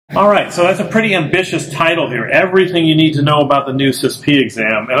All right, so that's a pretty ambitious title here. Everything you need to know about the new CISSP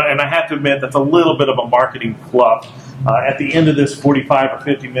exam. And I have to admit, that's a little bit of a marketing fluff. At the end of this 45 or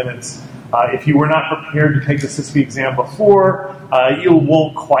 50 minutes, if you were not prepared to take the CISSP exam before, you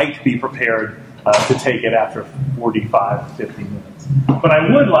won't quite be prepared to take it after 45 or 50 minutes. But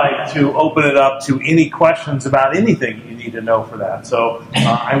I would like to open it up to any questions about anything you need to know for that. So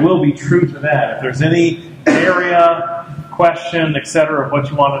I will be true to that. If there's any area, question, etc., of what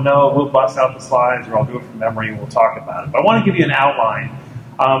you want to know, we'll bust out the slides, or I'll do it from memory and we'll talk about it. But I want to give you an outline.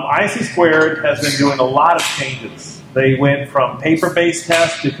 ISC² has been doing a lot of changes. They went from paper-based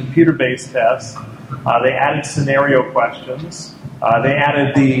tests to computer-based tests. They added scenario questions. They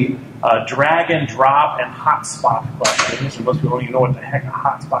added the drag and drop and hotspot questions. And most people don't even know what the heck a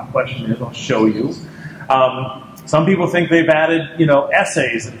hotspot question is. I'll show you. Some people think they've added,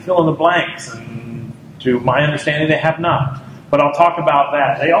 essays and fill in the blanks. And to my understanding, they have not. But I'll talk about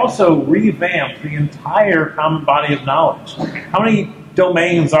that. They also revamped the entire common body of knowledge. How many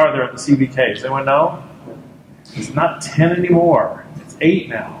domains are there at the CBK? Does anyone know? It's not 10 anymore. It's 8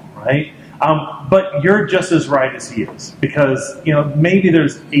 now, right? But you're just as right as he is, because maybe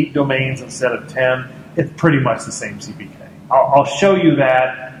there's 8 domains instead of 10. It's pretty much the same CBK. I'll show you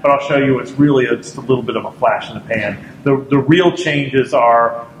that, but I'll show you it's really just a little bit of a flash in the pan. The real changes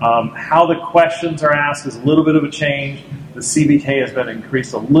are how the questions are asked is a little bit of a change. The CBK has been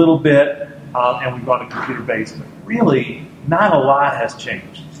increased a little bit, and we've gone to computer-based, but really not a lot has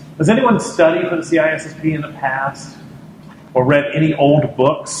changed. Has anyone studied for the CISSP in the past or read any old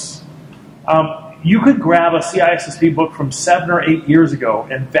books? You could grab a CISSP book from 7 or 8 years ago,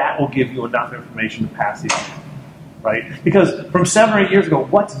 and that will give you enough information to pass the exam, right? Because from 7 or 8 years ago,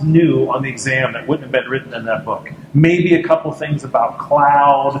 what's new on the exam that wouldn't have been written in that book? Maybe a couple things about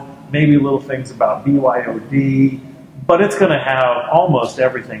cloud, maybe little things about BYOD, but it's going to have almost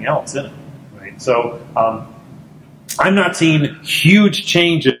everything else in it, right? So I'm not seeing huge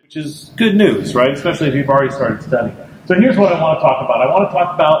changes, which is good news, right? Especially if you've already started studying. So here's what I want to talk about. I want to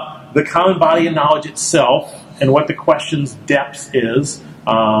talk about the common body of knowledge itself and what the question's depth is.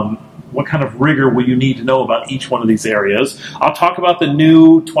 What kind of rigor will you need to know about each one of these areas? I'll talk about the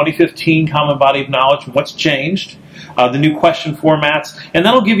new 2015 Common Body of Knowledge and what's changed, the new question formats, and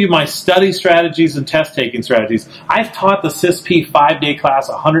that'll give you my study strategies and test-taking strategies. I've taught the CISSP 5-day class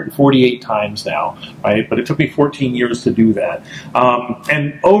 148 times now, right? But it took me 14 years to do that.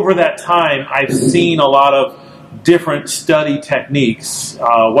 And over that time, I've seen a lot of different study techniques,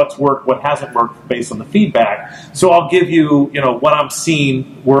 what's worked, what hasn't worked based on the feedback. So I'll give you, what I'm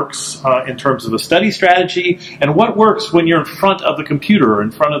seeing works in terms of a study strategy and what works when you're in front of the computer or in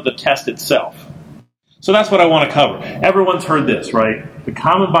front of the test itself. So that's what I want to cover. Everyone's heard this, right? The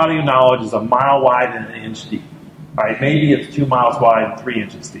common body of knowledge is a mile wide and an inch deep. All right, maybe it's 2 miles wide and 3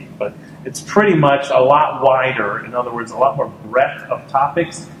 inches deep, but it's pretty much a lot wider. In other words, a lot more breadth of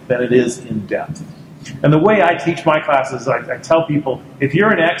topics than it is in depth. And the way I teach my classes, I tell people, if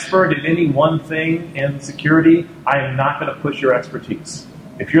you're an expert in any one thing in security, I am not going to push your expertise.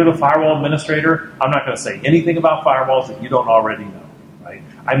 If you're the firewall administrator, I'm not going to say anything about firewalls that you don't already know. Right?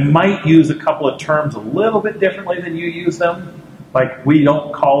 I might use a couple of terms a little bit differently than you use them. Like, we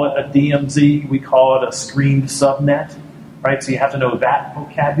don't call it a DMZ, we call it a screened subnet. Right? So you have to know that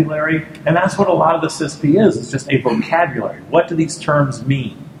vocabulary. And that's what a lot of the CISSP is. It's just a vocabulary. What do these terms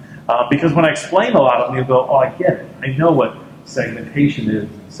mean? Because when I explain a lot of them, you go, oh, I get it. I know what segmentation is,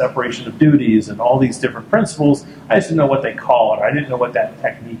 and separation of duties, and all these different principles. I just didn't know what they call it, or I didn't know what that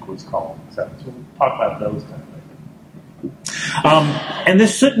technique was called. So we'll talk about those kind of things. And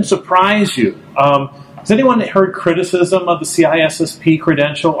this shouldn't surprise you. Has anyone heard criticism of the CISSP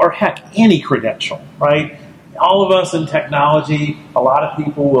credential, or heck, any credential, right? All of us in technology, a lot of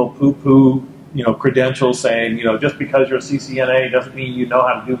people will poo-poo credentials saying, just because you're a CCNA doesn't mean you know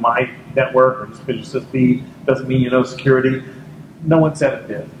how to do my network, or just because you're CISSP doesn't mean you know security. No one said it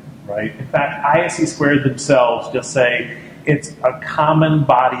did, right? In fact, ISC² themselves just say it's a common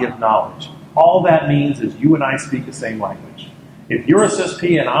body of knowledge. All that means is you and I speak the same language. If you're a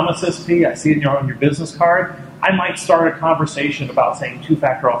CISSP and I'm a CISSP, I see it on your business card, I might start a conversation about saying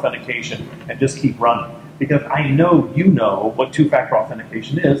two-factor authentication and just keep running. Because I know you know what two-factor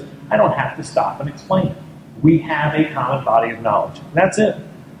authentication is, I don't have to stop and explain it. We have a common body of knowledge. That's it.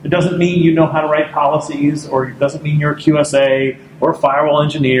 It doesn't mean you know how to write policies, or it doesn't mean you're a QSA, or a firewall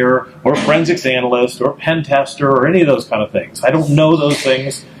engineer, or a forensics analyst, or a pen tester, or any of those kind of things. I don't know those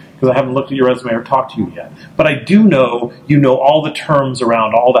things because I haven't looked at your resume or talked to you yet. But I do know you know all the terms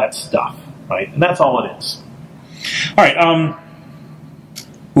around all that stuff, right? And that's all it is. All right.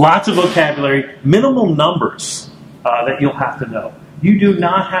 Lots of vocabulary, minimal numbers that you'll have to know. You do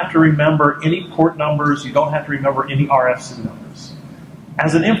not have to remember any port numbers. You don't have to remember any RFC numbers.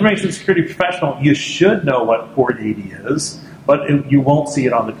 As an information security professional, you should know what port 80 is, but you won't see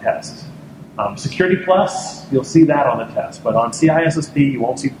it on the test. Security Plus, you'll see that on the test, but on CISSP, you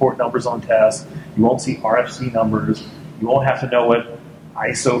won't see port numbers on tests. You won't see RFC numbers. You won't have to know what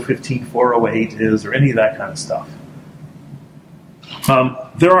ISO 15408 is or any of that kind of stuff.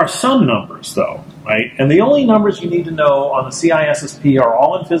 There are some numbers, though, right? And the only numbers you need to know on the CISSP are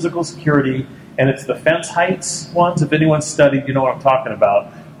all in physical security, and it's the fence heights ones. If anyone's studied, you know what I'm talking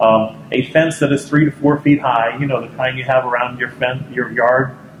about. A fence that is 3 to 4 feet high, you know, the kind you have around your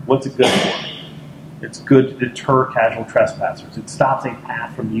yard, what's it good for? It's good to deter casual trespassers. It stops a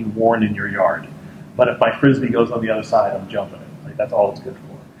path from being worn in your yard. But if my Frisbee goes on the other side, I'm jumping it. Like, that's all it's good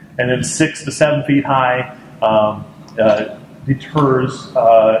for. And then 6 to 7 feet high deters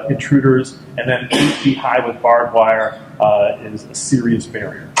intruders, and then 8 feet high with barbed wire is a serious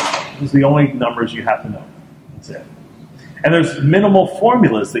barrier. Those are the only numbers you have to know. That's it. And there's minimal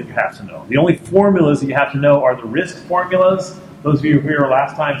formulas that you have to know. The only formulas that you have to know are the risk formulas. Those of you who were here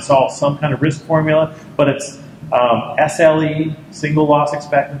last time saw some kind of risk formula, but it's SLE, single loss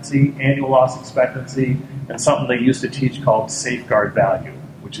expectancy, annual loss expectancy, and something they used to teach called safeguard value,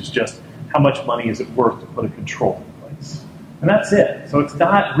 which is just how much money is it worth to put a control in place. And that's it. So it's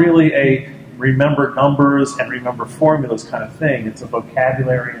not really a remember numbers and remember formulas kind of thing. It's a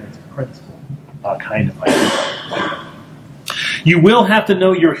vocabulary and it's a principle kind of idea. You will have to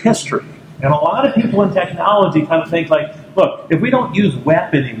know your history. And a lot of people in technology kind of think like, look, if we don't use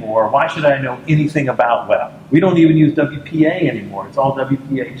WEP anymore, why should I know anything about WEP? We don't even use WPA anymore. It's all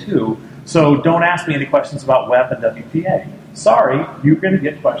WPA2. So don't ask me any questions about WEP and WPA. Sorry, you're going to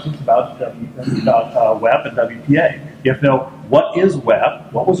get questions about WEP and WPA. You have to know what is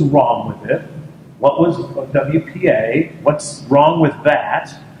WEP, what was wrong with it, what was WPA, what's wrong with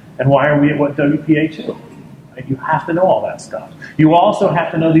that, and why are we at what WPA2? Right? You have to know all that stuff. You also have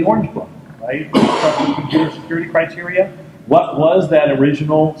to know the Orange Book. Right? Computer security criteria. What was that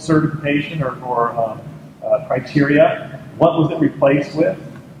original certification or criteria? What was it replaced with?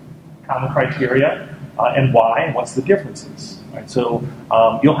 Common criteria, and why, and what's the differences? Right? So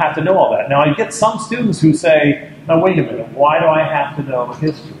you'll have to know all that. Now, I get some students who say, "Now, wait a minute. Why do I have to know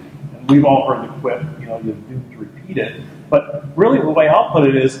history?" And we've all heard the quip, you know, you're doomed to repeat it. But really, the way I'll put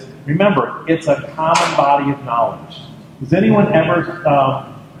it is, remember, it's a common body of knowledge. Has anyone ever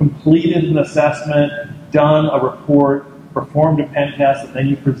completed an assessment, done a report, performed a pen test, and then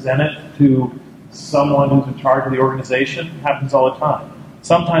you present it to someone who's in charge of the organization? It happens all the time.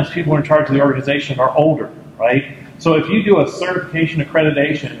 Sometimes people in charge of the organization are older, right? So if you do a certification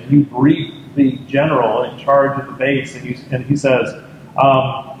accreditation and you brief the general in charge of the base and he says,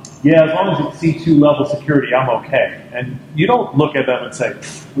 yeah, as long as it's C2 level security, I'm okay. And you don't look at them and say,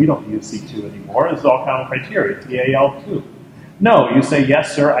 we don't use C2 anymore. This is all common criteria, TAL2. No, you say,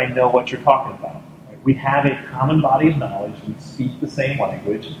 yes, sir, I know what you're talking about. Right? We have a common body of knowledge. We speak the same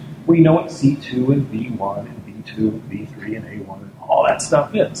language. We know what C2 and B1 and B2 and B3 and A1 and all that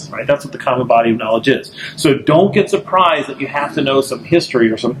stuff is. Right? That's what the common body of knowledge is. So don't get surprised that you have to know some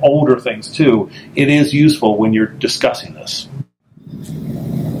history or some older things too. It is useful when you're discussing this.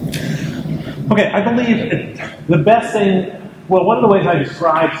 Okay, I believe the best thing, well, one of the ways I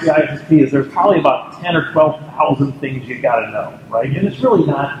describe CISSP is there's probably about 10 or 12,000 things you got to know, right? And it's really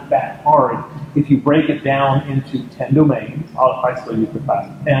not that hard if you break it down into 10 domains. I still use the class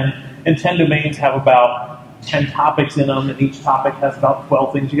of 10. And 10 domains have about 10 topics in them, and each topic has about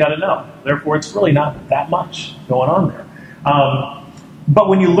 12 things you got to know. Therefore, it's really not that much going on there. But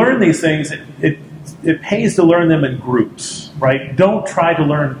when you learn these things, it pays to learn them in groups, right? Don't try to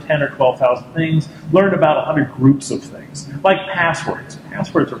learn 10 or 12,000 things. Learn about 100 groups of things, like passwords.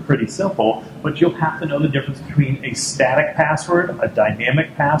 Passwords are pretty simple, but you'll have to know the difference between a static password, a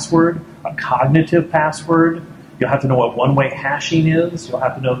dynamic password, a cognitive password. You'll have to know what one-way hashing is. You'll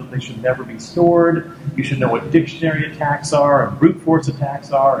have to know that they should never be stored. You should know what dictionary attacks are, and brute force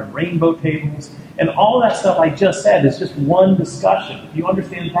attacks are, and rainbow tables. And all of that stuff I just said is just one discussion. If you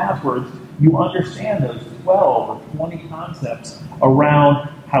understand passwords, you understand those 12 or 20 concepts around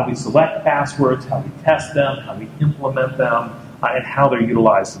how we select passwords, how we test them, how we implement them, and how they're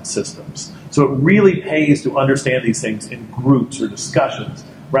utilized in systems. So it really pays to understand these things in groups or discussions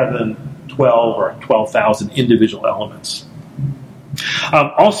rather than 12 or 12,000 individual elements.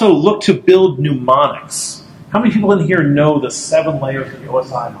 Also, look to build mnemonics. How many people in here know the 7 layers of the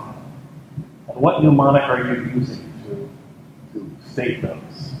OSI model? And what mnemonic are you using to state those?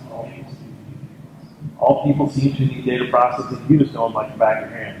 All people seem to need data processing. You just know them like the back of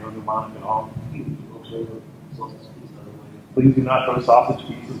your hand. No mnemonic at all. Please do not throw sausage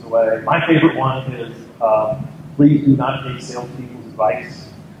pieces away. My favorite one is please do not take salespeople's advice,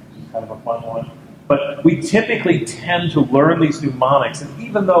 which is kind of a fun one. But we typically tend to learn these mnemonics, and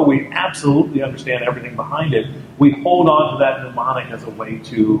even though we absolutely understand everything behind it, we hold on to that mnemonic as a way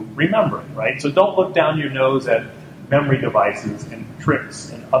to remember it, right? So don't look down your nose at memory devices and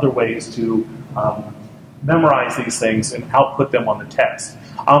tricks and other ways to memorize these things and output them on the test.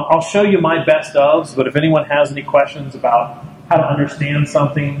 I'll show you my best ofs, but if anyone has any questions about how to understand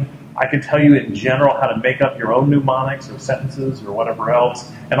something, I can tell you in general how to make up your own mnemonics or sentences or whatever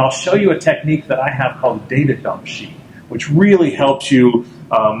else. And I'll show you a technique that I have called data dump sheet, which really helps you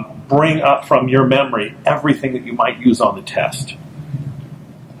bring up from your memory everything that you might use on the test.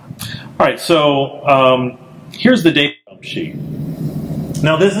 All right, so here's the data dump sheet.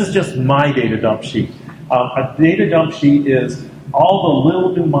 Now this is just my data dump sheet. A data dump sheet is all the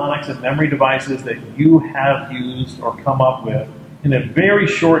little mnemonics and memory devices that you have used or come up with in a very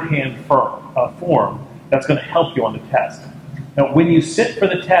shorthand form that's going to help you on the test. Now, when you sit for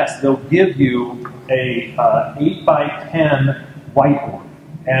the test, they'll give you a 8 by 10 whiteboard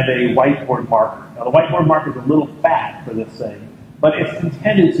and a whiteboard marker. Now, the whiteboard marker is a little fat for this thing, but it's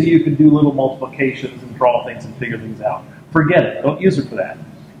intended so you can do little multiplications and draw things and figure things out. Forget it. Don't use it for that.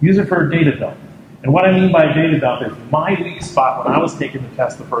 Use it for a data dump. And what I mean by a data dump is my weak spot when I was taking the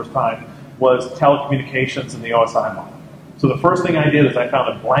test the first time was telecommunications and the OSI model. So the first thing I did is I found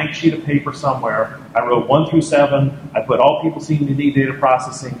a blank sheet of paper somewhere. I wrote 1 through 7. I put all people seem to need data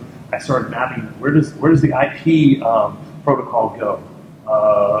processing. I started mapping where does the IP protocol go?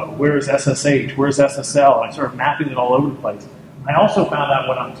 Where's SSH? Where's SSL? I started mapping it all over the place. I also found out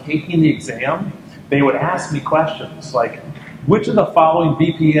when I'm taking the exam, they would ask me questions like, which of the following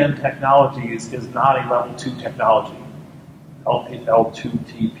VPN technologies is not a level 2 technology?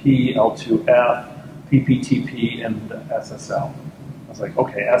 L2TP, L2F, PPTP, and SSL. I was like,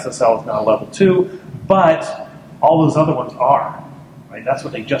 okay, SSL is now level 2, but all those other ones are, right? That's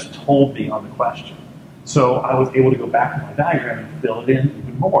what they just told me on the question. So I was able to go back to my diagram and fill it in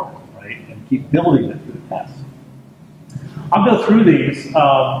even more, right? And keep building it through the test. I'll go through these.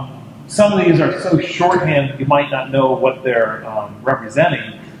 Some of these are so shorthand you might not know what they're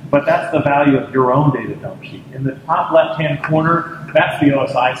representing, but that's the value of your own data dump sheet. In the top left-hand corner, that's the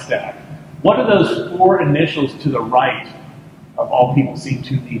OSI stack. What are those 4 initials to the right of all people seem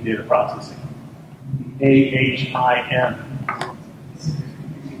to need data processing? AHIN.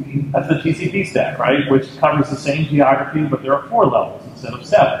 That's the TCP stack, right? Which covers the same geography, but there are 4 levels instead of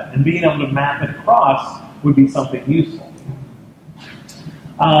 7. And being able to map it across would be something useful.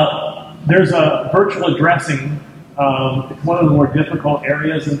 There's a virtual addressing. It's one of the more difficult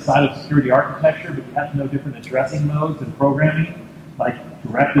areas inside of security architecture, but you have to know different addressing modes and programming. Like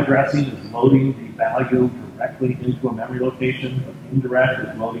direct addressing is loading the value directly into a memory location. Indirect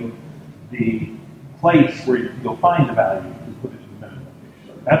is loading the place where you'll find the value to put it to the memory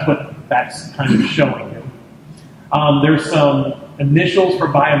location. That's what that's kind of showing you. There's some initials for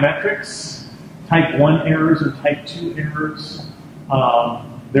biometrics, type 1 errors or type 2 errors.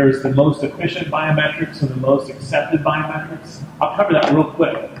 There's the most efficient biometrics and the most accepted biometrics. I'll cover that real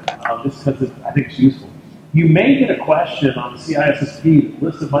quick, just because I think it's useful. You may get a question on the CISSP that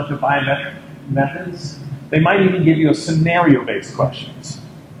lists a bunch of biometric methods. They might even give you a scenario-based questions.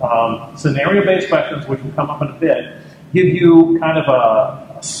 Scenario-based questions, which will come up in a bit, give you kind of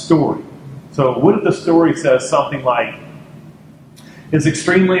a story. So what if the story says something like, it's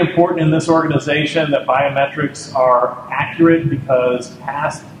extremely important in this organization that biometrics are accurate because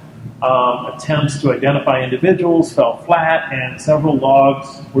past attempts to identify individuals fell flat and several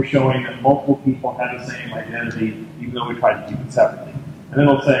logs were showing that multiple people had the same identity even though we tried to keep it separately. And then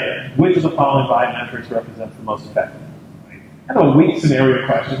it'll say, which of the following biometrics represents the most effective? Right? Kind of a weak scenario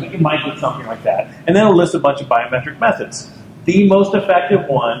question, but you might get something like that. And then it'll list a bunch of biometric methods. The most effective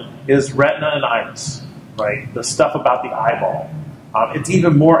one is retina and iris, right? The stuff about the eyeball. It's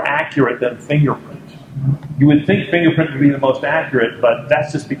even more accurate than fingerprint. You would think fingerprint would be the most accurate, but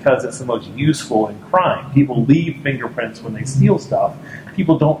that's just because it's the most useful in crime. People leave fingerprints when they steal stuff.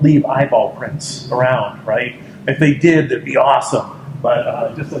 People don't leave eyeball prints around, right? If they did, that'd be awesome,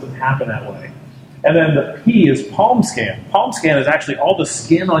 but it just doesn't happen that way. And then the P is palm scan. Palm scan is actually all the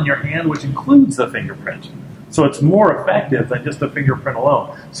skin on your hand, which includes the fingerprint. So it's more effective than just the fingerprint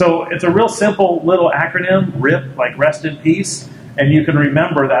alone. So it's a real simple little acronym, RIP, like rest in peace. And you can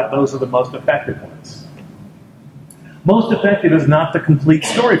remember that those are the most effective ones. Most effective is not the complete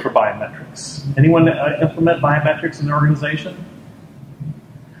story for biometrics. Anyone implement biometrics in their organization?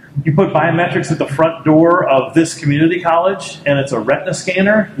 You put biometrics at the front door of this community college and it's a retina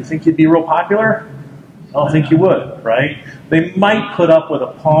scanner. You think you'd be real popular? I don't think you would, right? They might put up with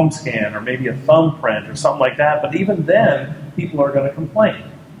a palm scan or maybe a thumbprint or something like that, but even then, people are going to complain.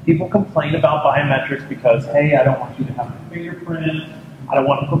 People complain about biometrics because, hey, I don't want you to have a fingerprint. I don't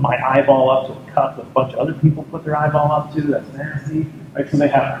want to put my eyeball up to a cup that a bunch of other people put their eyeball up to. That's nasty. Right? So they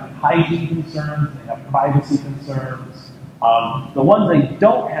have hygiene concerns. They have privacy concerns. The ones they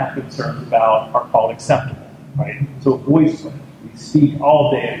don't have concerns about are called acceptable. Right? So voice, we speak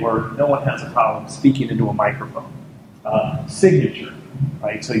all day at work. No one has a problem speaking into a microphone. Signature.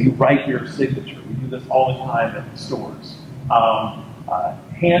 Right? So you write your signature. We do this all the time at the stores.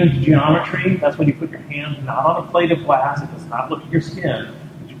 Hand geometry, that's when you put your hand not on a plate of glass, it does not look at your skin,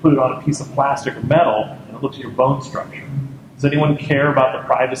 but you put it on a piece of plastic or metal, and it looks at your bone structure. Does anyone care about the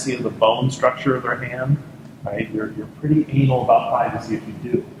privacy of the bone structure of their hand? Right? You're pretty anal about privacy if you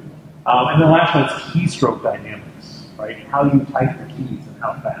do. And the last one is keystroke dynamics, right? How you type the keys and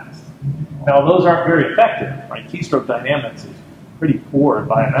how fast. Now, those aren't very effective, right? Keystroke dynamics is pretty poor in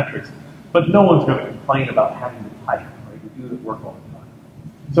biometrics, but no one's going to complain about having to type, right? You do the work all the time.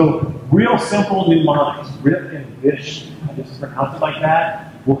 So real simple mnemonics, RIP and VISH, I just pronounce it like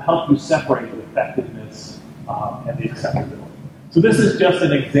that, will help you separate the effectiveness and the acceptability. So this is just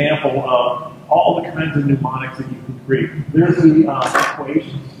an example of all the kinds of mnemonics that you can create. There's the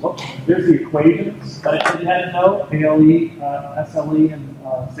equations. Whoops. There's the equations that I said you had to know, ALE, SLE,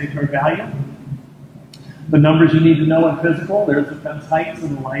 and stationary value. The numbers you need to know in physical, there's the fence heights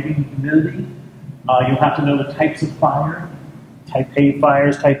and the lighting and humidity. You'll have to know the types of fire. Type A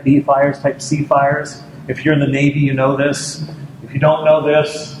fires, Type B fires, Type C fires. If you're in the Navy, you know this. If you don't know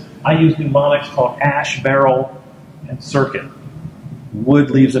this, I use mnemonics called ash, barrel, and circuit. Wood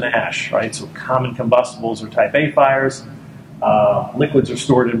leaves an ash, right? So common combustibles are Type A fires. Liquids are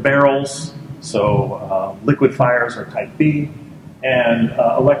stored in barrels, so liquid fires are Type B. And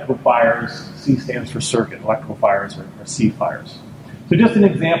electrical fires, C stands for circuit. Electrical fires are C fires. So just an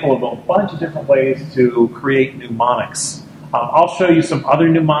example of a bunch of different ways to create mnemonics. I'll show you some other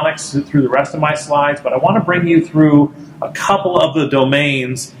mnemonics through the rest of my slides, but I want to bring you through a couple of the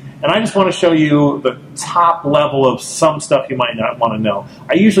domains, and I just want to show you the top level of some stuff you might not want to know.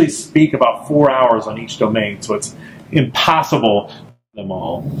 I usually speak about 4 hours on each domain, so it's impossible to know them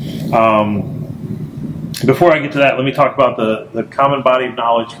all. Before I get to that, let me talk about the Common Body of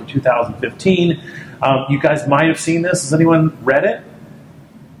Knowledge for 2015. You guys might have seen this. Has anyone read it?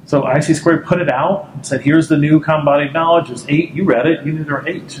 So IC² put it out and said, here's the new Common Body of Knowledge. There's 8. You read it. You knew there were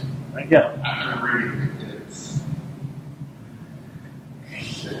 8. Right? Yeah. I'm reading it.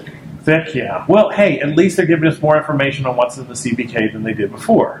 Thick, yeah. Well, hey, at least they're giving us more information on what's in the CBK than they did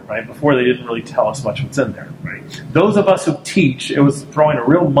before, right? Before they didn't really tell us much what's in there, right? Those of us who teach, it was throwing a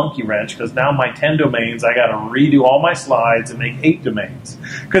real monkey wrench because now my 10 domains, I got to redo all my slides and make 8 domains.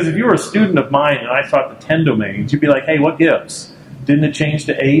 Because if you were a student of mine and I taught the 10 domains, you'd be like, hey, what gives? Didn't it change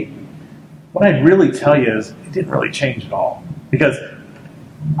to 8? What I'd really tell you is it didn't really change at all. Because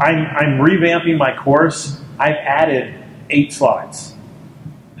I'm revamping my course. I've added 8 slides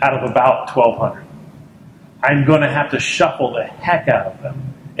out of about 1,200. I'm going to have to shuffle the heck out of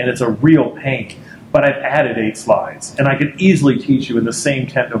them, and it's a real pain. But I've added 8 slides, and I could easily teach you in the same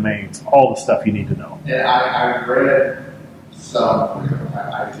 10 domains all the stuff you need to know. And I've read some,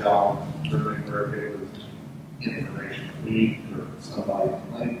 I don't remember if it was information leak or somebody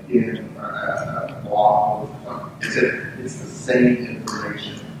LinkedIn or a blog or something. It's the same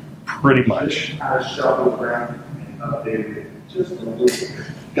information. Pretty much. I shuffled around and updated it just a little bit.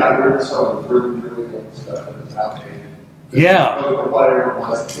 Got rid of some of the really old stuff that was outdated. Yeah. Whatever it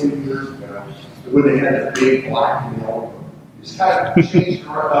was 10 years ago, when they had a big black and yellow, just kind of changed it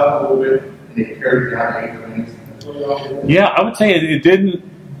up a little bit, and they carried down 8 domains. Yeah, I would say it didn't.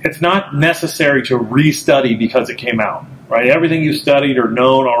 It's not necessary to restudy because it came out, right? Everything you studied or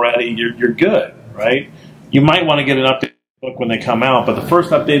known already, you're good, right? You might want to get an updated book when they come out, but the first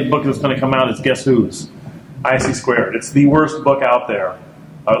updated book that's going to come out is guess whose? IC². It's the worst book out there.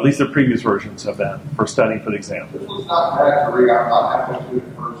 At least the previous versions of that for studying for the exam. This was not bad to read. I'm not halfway through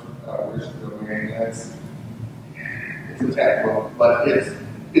the first domain. It's a tech book, but it's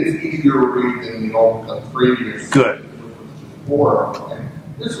easier to read than the old previous. Good.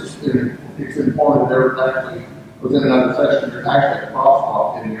 This is it's informative. There was actually within another session. There's actually a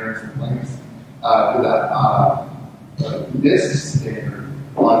crosswalk in there and some links to that NIST standard.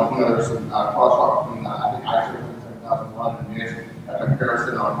 There's some crosswalk between I think ISO 2001 and NIST. A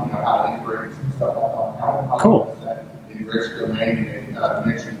comparison on how to integrate some stuff on how cool. That integrates domain and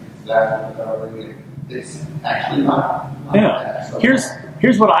mention that it's actually not yeah. So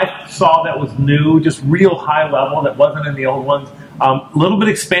here's what I saw that was new, just real high level that wasn't in the old ones. A little bit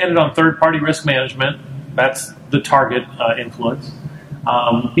expanded on third-party risk management. That's the target influence.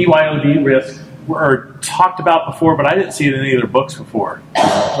 BYOD risk were talked about before, but I didn't see it in any of their books before.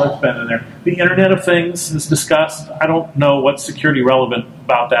 So that's been in there. The Internet of Things is discussed. I don't know what's security relevant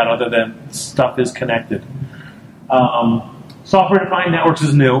about that other than stuff is connected. Software-defined networks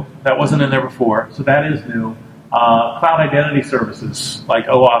is new. That wasn't in there before, so that is new. Cloud identity services like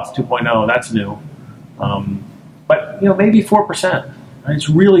OAuth 2.0, that's new. But maybe 4%. It's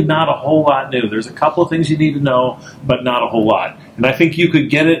really not a whole lot new. There's a couple of things you need to know, but not a whole lot. And I think you could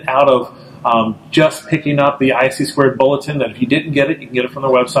get it out of just picking up the IC² bulletin, that if you didn't get it, you can get it from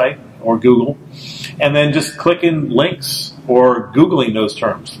their website or Google. And then just clicking links or Googling those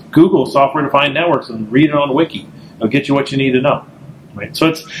terms. Google software-defined networks and read it on the wiki. It'll get you what you need to know. Right? So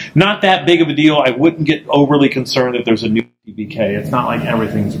it's not that big of a deal. I wouldn't get overly concerned if there's a new CBK. It's not like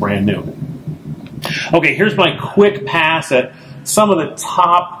everything's brand new. Okay, here's my quick pass at some of the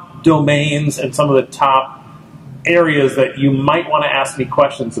top domains and some of the top areas that you might want to ask me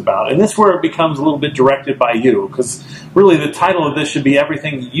questions about. And this is where it becomes a little bit directed by you, because really the title of this should be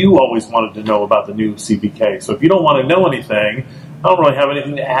everything you always wanted to know about the new CBK. So if you don't want to know anything, I don't really have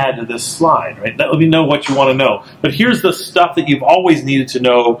anything to add to this slide, right? Let me know what you want to know. But here's the stuff that you've always needed to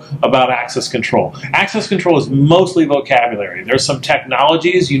know about access control. Access control is mostly vocabulary. There's some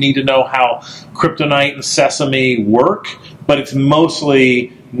technologies. You need to know how Kryptonite and Sesame work, but it's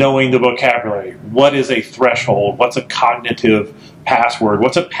mostly knowing the vocabulary. What is a threshold? What's a cognitive password?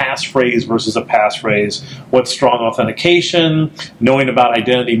 What's a passphrase versus a passphrase? What's strong authentication? Knowing about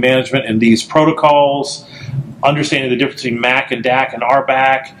identity management and these protocols. Understanding the difference between MAC and DAC and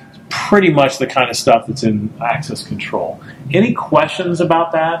RBAC. Pretty much the kind of stuff that's in access control. Any questions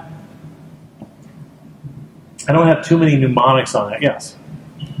about that? I don't have too many mnemonics on it. Yes?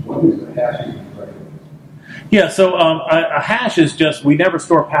 What is a hash? Yeah, so a hash is just, we never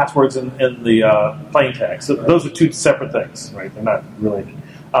store passwords in the plain text. So those are two separate things, right? They're not related.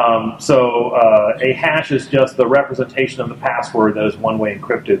 A hash is just the representation of the password that is one-way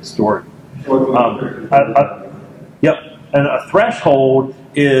encrypted, stored. Yep, and a threshold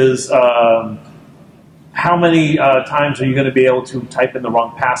is how many times are you going to be able to type in the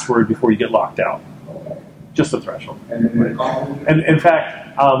wrong password before you get locked out? Just a threshold. And in fact,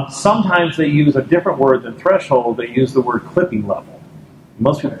 sometimes they use a different word than threshold. They use the word clipping level.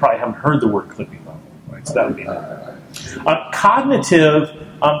 Most people probably haven't heard the word clipping level, right? So that would be cognitive.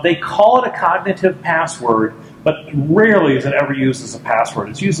 They call it a cognitive password, but rarely is it ever used as a password.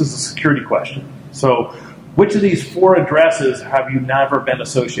 It's used as a security question. So, which of these 4 addresses have you never been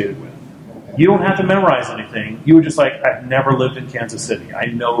associated with? You don't have to memorize anything. You would just like, I've never lived in Kansas City. I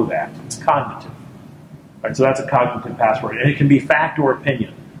know that. It's cognitive. Right, so that's a cognitive password. And it can be fact or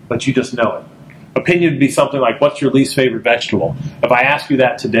opinion, but you just know it. Opinion would be something like, what's your least favorite vegetable? If I ask you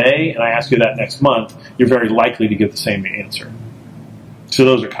that today and I ask you that next month, you're very likely to give the same answer. So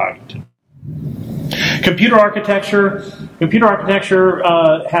those are cognitive. Computer architecture. Computer architecture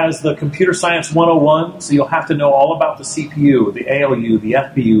has the Computer Science 101, so you'll have to know all about the CPU, the ALU, the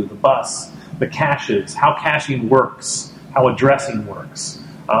FPU, the bus, the caches, how caching works, how addressing works.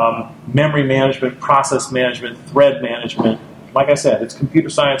 Memory management, process management, thread management. Like I said, it's Computer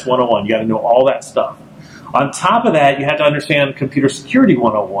Science 101. You got to know all that stuff. On top of that, you have to understand Computer Security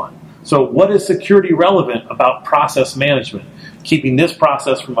 101. So what is security relevant about process management? Keeping this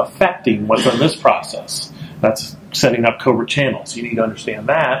process from affecting what's on this process. That's setting up covert channels. You need to understand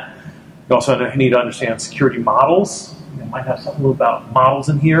that. You also need to understand security models. You might have something about models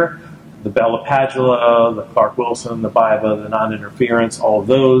in here. The Bell-LaPadula, the Clark-Wilson, the BIVA, the non-interference, all of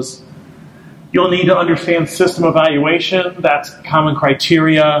those. You'll need to understand system evaluation. That's common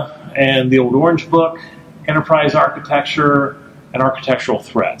criteria and the old Orange Book, enterprise architecture, and architectural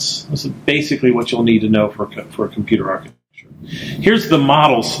threats. This is basically what you'll need to know for computer architecture. Here's the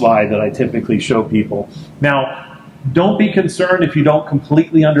model slide that I typically show people. Now, don't be concerned if you don't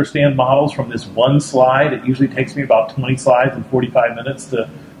completely understand models from this one slide. It usually takes me about 20 slides and 45 minutes to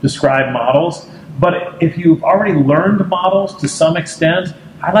describe models. But if you've already learned models to some extent,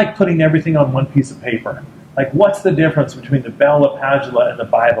 I like putting everything on one piece of paper. Like, what's the difference between the Bell-LaPadula and the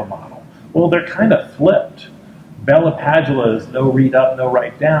BIVA model? Well, they're kind of flipped. Bell-LaPadula is no read up, no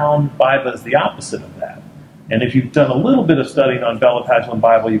write down. BIVA is the opposite of that. And if you've done a little bit of studying on Bell-LaPadula and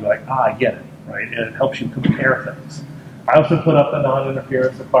BIVA, you'll be like, I get it, right? And it helps you compare things. I also put up the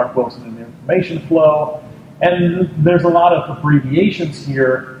non-interference, the Clark-Wilson, and the information flow. And there's a lot of abbreviations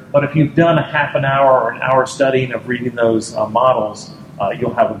here, but if you've done a half an hour or an hour studying of reading those models,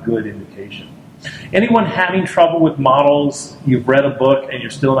 you'll have a good indication. Anyone having trouble with models, you've read a book and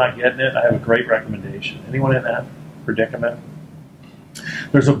you're still not getting it, I have a great recommendation. Anyone in that predicament?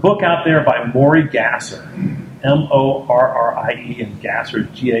 There's a book out there by Maury Gasser, M-O-R-R-I-E, and Gasser,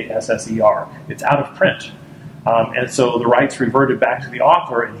 G-A-S-S-E-R. It's out of print. And so the rights reverted back to the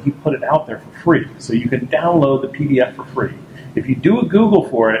author, and he put it out there for free. So you can download the PDF for free. If you do a Google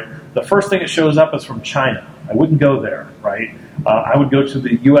for it, the first thing that shows up is from China. I wouldn't go there, right? I would go to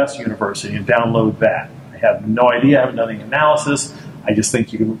the U.S. university and download that. I have no idea. I haven't done any analysis. I just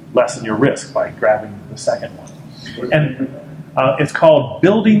think you can lessen your risk by grabbing the second one. And it's called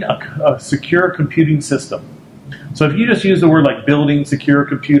Building a Secure Computing System. So if you just use the word like building secure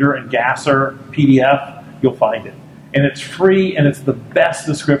computer and Gasser PDF, you'll find it. And it's free, and it's the best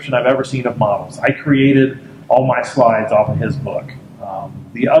description I've ever seen of models. I created all my slides off of his book.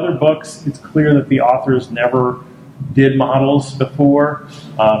 The other books, it's clear that the authors never did models before,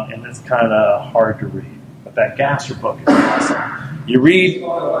 and it's kind of hard to read. But that Gasser book is awesome. You read...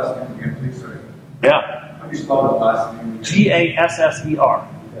 Yeah. How do you spell the last name? G-A-S-S-E-R.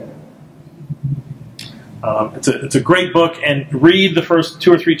 It's a great book, and read the first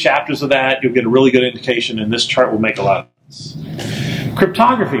 2 or 3 chapters of that. You'll get a really good indication, and this chart will make a lot of sense.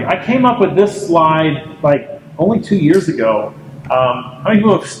 Cryptography. I came up with this slide like only 2 years ago. How many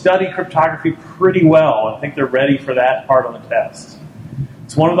people have studied cryptography pretty well and think they're ready for that part on the test?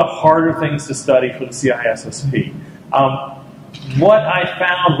 It's one of the harder things to study for the CISSP. What I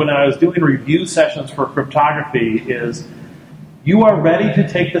found when I was doing review sessions for cryptography is you are ready to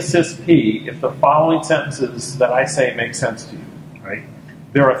take the CISSP if the following sentences that I say make sense to you. Right?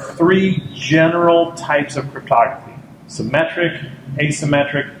 There are 3 general types of cryptography: symmetric,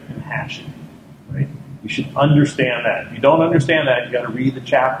 asymmetric, and hashing. Right? You should understand that. If you don't understand that, you've got to read the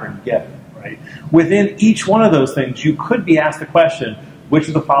chapter and get it. Right? Within each one of those things, you could be asked the question, which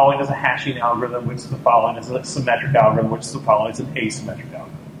of the following is a hashing algorithm, which of the following is a symmetric algorithm, which of the following is an asymmetric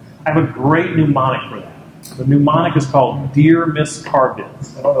algorithm. I have a great mnemonic for that. The mnemonic is called Dear Miss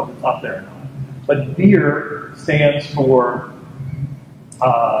Carbids. I don't know if it's up there or not. But Dear stands for,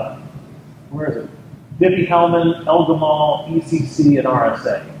 where is it? Diffie Hellman, Elgamal, ECC, and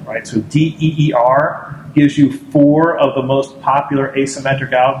RSA. Right? So DEER gives you 4 of the most popular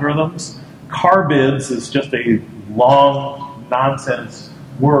asymmetric algorithms. Carbids is just a long nonsense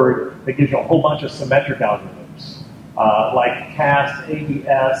word that gives you a whole bunch of symmetric algorithms, like CAST,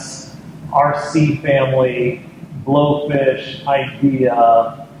 AES, RC family, Blowfish,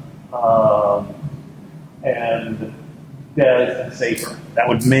 IDEA, and DES and Safer. That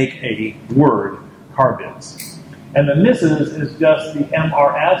would make a word, carbids. And the misses is just the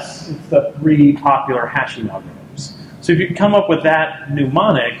MRS. It's the 3 popular hashing algorithms. So if you come up with that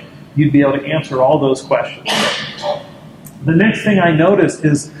mnemonic, you'd be able to answer all those questions. The next thing I noticed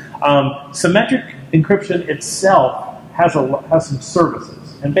is symmetric encryption itself has some services.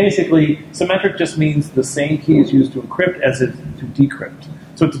 And basically, symmetric just means the same key is used to encrypt as it to decrypt.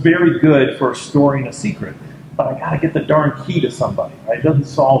 So it's very good for storing a secret. But I got to get the darn key to somebody. Right? It doesn't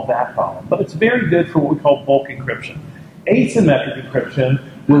solve that problem. But it's very good for what we call bulk encryption. Asymmetric encryption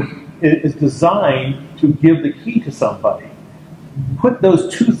is designed to give the key to somebody. Put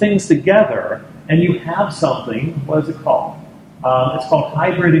those 2 things together, and you have something. What is it called? It's called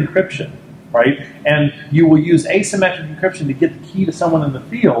hybrid encryption, right? And you will use asymmetric encryption to get the key to someone in the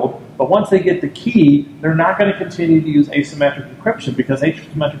field, but once they get the key, they're not going to continue to use asymmetric encryption because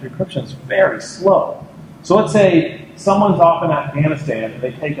asymmetric encryption is very slow. So let's say someone's off in Afghanistan and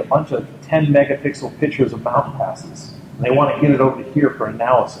they take a bunch of 10 megapixel pictures of mountain passes, and they want to get it over to here for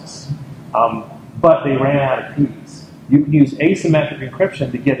analysis, but they ran out of keys. You can use asymmetric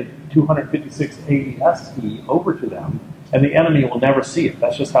encryption to get a 256 AES key over to them, and the enemy will never see it.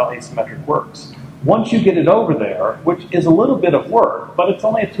 That's just how asymmetric works. Once you get it over there, which is a little bit of work, but it's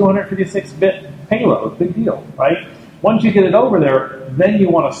only a 256-bit payload, big deal, right? Once you get it over there, then you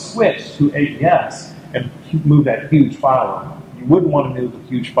want to switch to AES and move that huge file around. You wouldn't want to move a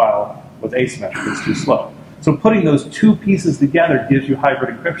huge file with asymmetric, it's too slow. So putting those 2 pieces together gives you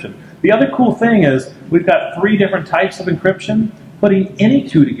hybrid encryption. The other cool thing is we've got 3 different types of encryption. Putting any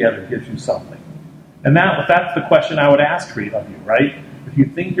 2 together gives you something. And that's the question I would ask of you, right? If you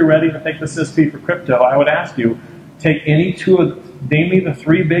think you're ready to take the CISSP for crypto, I would ask you, take any 2 of, name me the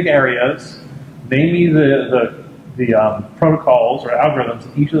 3 big areas, name me the protocols or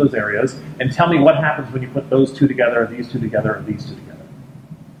algorithms in each of those areas, and tell me what happens when you put those 2 together, or these 2 together, or these 2 together.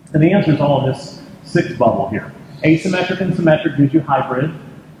 And the answer is all in this 6th bubble here. Asymmetric and symmetric gives you hybrid.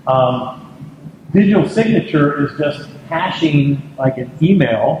 Digital signature is just hashing like an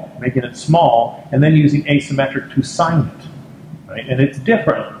email, making it small, and then using asymmetric to sign it. Right? And it's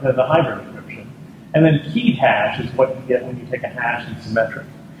different than the hybrid encryption. And then keyed hash is what you get when you take a hash and symmetric.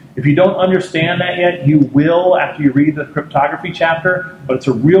 If you don't understand that yet, you will after you read the cryptography chapter, but it's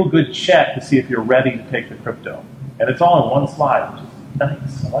a real good check to see if you're ready to take the crypto. And it's all in one slide, which is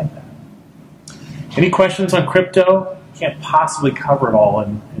nice. I like that. Any questions on crypto? Can't possibly cover it all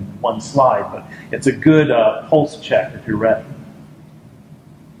in one slide, but it's a good pulse check if you're ready.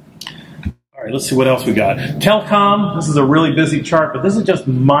 All right, let's see what else we got. Telecom, this is a really busy chart, but this is just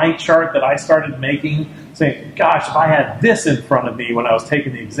my chart that I started making, saying, gosh, if I had this in front of me when I was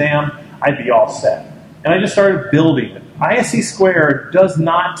taking the exam, I'd be all set. And I just started building it. ISC squared does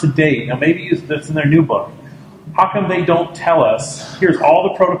not to date, now maybe that's in their new book, how come they don't tell us, here's all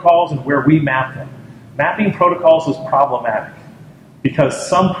the protocols and where we map them? Mapping protocols is problematic because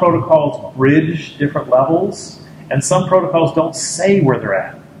some protocols bridge different levels and some protocols don't say where they're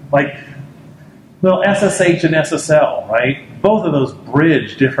at. Like, well, SSH and SSL, right? Both of those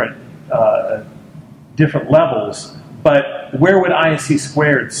bridge different levels, but where would ISC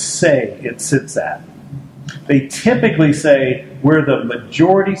squared say it sits at? They typically say where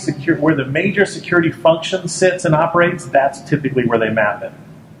the major security function sits and operates, that's typically where they map it.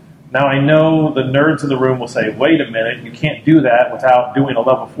 Now I know the nerds in the room will say, wait a minute, you can't do that without doing a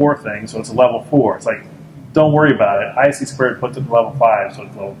level 4 thing, so it's a level 4. It's like, don't worry about it. ISC squared puts it to level 5, so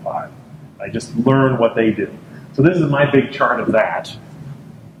it's level 5. I just learn what they do. So this is my big chart of that.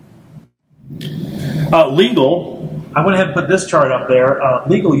 Legal, I went ahead and put this chart up there.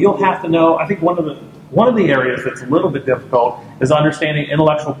 Legal, you'll have to know, I think one of the areas that's a little bit difficult is understanding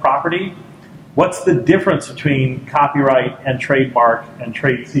intellectual property. What's the difference between copyright and trademark and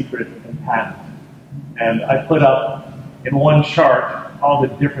trade secret and patent? And I put up in one chart all the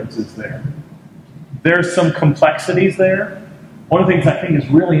differences there. There's some complexities there. One of the things I think is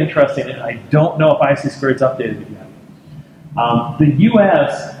really interesting, and I don't know if ISC squared's updated it yet. The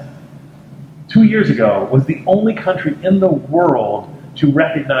US, 2 years ago, was the only country in the world to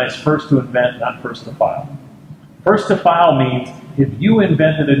recognize first to invent, not first to file. First to file means if you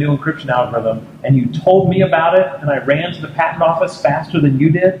invented a new encryption algorithm and you told me about it and I ran to the patent office faster than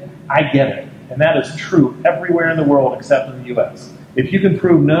you did, I get it. And that is true everywhere in the world except in the US. If you can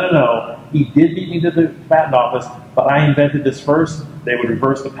prove, no, he did beat me to the patent office, but I invented this first, they would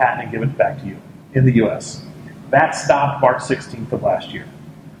reverse the patent and give it back to you in the US. That stopped March 16th of last year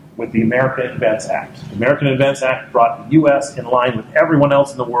with the American Invents Act. The American Invents Act brought the US in line with everyone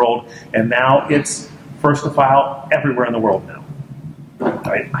else in the world, and now it's first to file everywhere in the world now.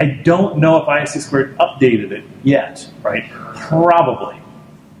 Right? I don't know if ISC squared updated it yet, right? Probably.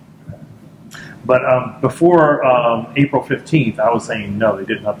 But before April 15th, I was saying no, they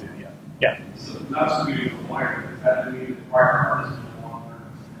didn't update it yet. Yeah. So not to be required, does that mean require artists no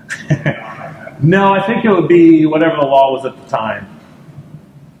longer? No, I think it would be whatever the law was at the time.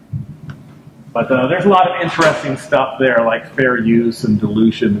 But there's a lot of interesting stuff there, like fair use and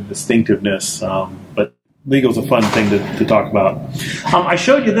dilution and distinctiveness. But legal is a fun thing to talk about. I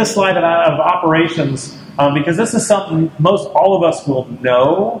showed you this slide of operations because this is something most all of us will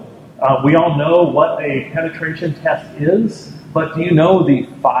know. We all know what a penetration test is, but do you know the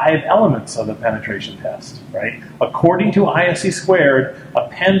 5 elements of the penetration test, right? According to ISC squared, a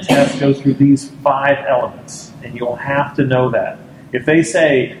pen test goes through these 5 elements, and you'll have to know that. If they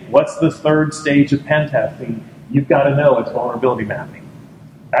say, what's the 3rd stage of pen testing, you've got to know it's vulnerability mapping.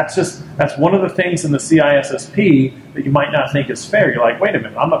 That's one of the things in the CISSP that you might not think is fair. You're like, wait a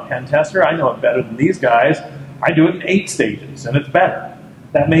minute, I'm a pen tester, I know it better than these guys. I do it in 8 stages, and it's better.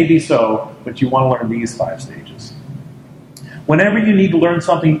 That may be so, but you want to learn these 5 stages. Whenever you need to learn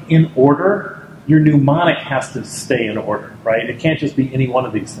something in order, your mnemonic has to stay in order, right? It can't just be any one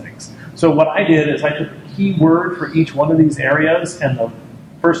of these things. So what I did is I took a keyword for each one of these areas and the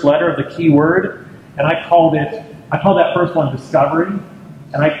first letter of the keyword, and I called that first one discovery,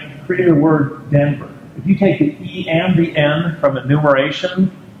 and I created the word Denver. If you take the E and the N from enumeration,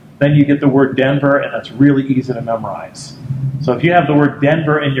 then you get the word Denver, and that's really easy to memorize. So if you have the word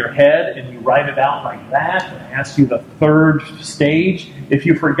Denver in your head and you write it out like that and ask you the 3rd stage, if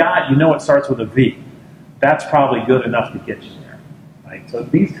you forgot, you know it starts with a V. That's probably good enough to get you there. Right? So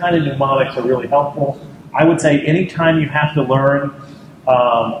these kind of mnemonics are really helpful. I would say anytime you have to learn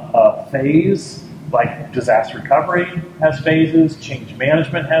a phase, like disaster recovery has phases, change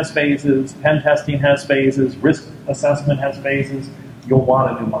management has phases, pen testing has phases, risk assessment has phases, you'll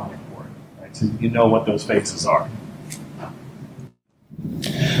want a mnemonic for it. Right? So you know what those phases are.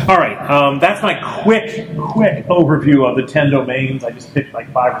 All right, that's my quick overview of the 10 domains. I just picked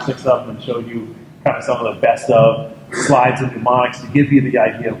like 5 or 6 of them and showed you kind of some of the best of slides and mnemonics to give you the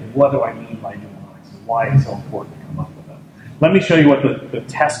idea of what do I mean by mnemonics and why it's so important to come up with them. Let me show you what the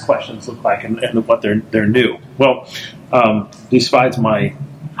test questions look like and what they're new. Well, these slides my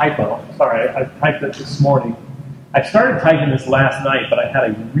typo. Sorry, I typed it this morning. I started typing this last night, but I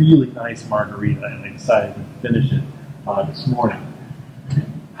had a really nice margarita, and I decided to finish it this morning.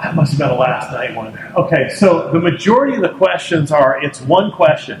 That must have been a last night one. Okay, so the majority of the questions are, it's one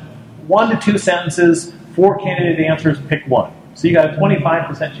question. 1 to 2 sentences, 4 candidate answers, pick one. So you got a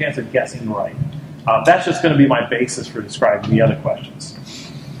 25% chance of guessing right. That's just going to be my basis for describing the other questions.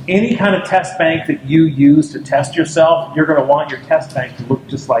 Any kind of test bank that you use to test yourself, you're going to want your test bank to look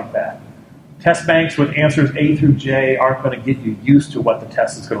just like that. Test banks with answers A through J aren't going to get you used to what the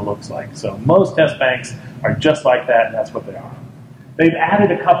test is going to look like. So most test banks are just like that, and that's what they are. They've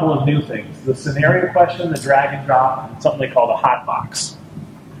added a couple of new things. The scenario question, the drag and drop, and something they call the hot box.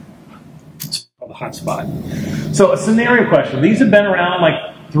 It's called the hot spot. So a scenario question, these have been around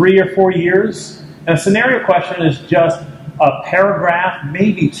like 3 or 4 years. And a scenario question is just a paragraph,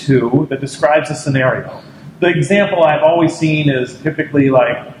 maybe 2, that describes a scenario. The example I've always seen is typically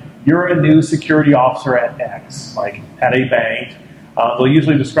like, you're a new security officer at X, like at a bank. They'll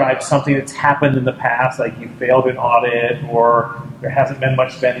usually describe something that's happened in the past, like you failed an audit, or there hasn't been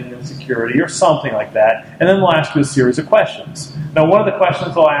much spending in security, or something like that. And then they'll ask you a series of questions. Now, one of the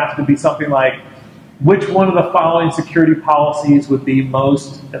questions they'll ask would be something like, which one of the following security policies would be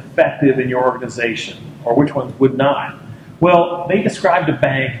most effective in your organization, or which ones would not? Well, they described a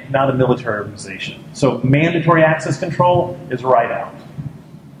bank, not a military organization. So mandatory access control is right out,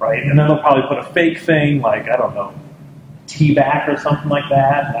 right? And then they'll probably put a fake thing like, I don't know, TBAC or something like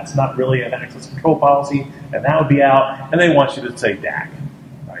that. That's not really an access control policy, and that would be out. And they want you to say DAC,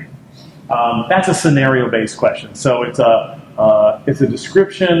 right? That's a scenario-based question. So it's a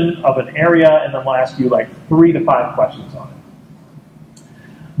description of an area, and then we'll ask you like 3 to 5 questions on it.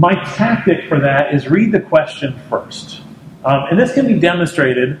 My tactic for that is read the question first. And this can be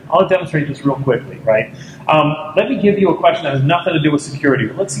demonstrated. I'll demonstrate this real quickly, right? Let me give you a question that has nothing to do with security,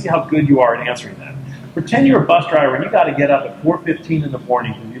 but let's see how good you are at answering that. Pretend you're a bus driver and you got to get up at 4:15 in the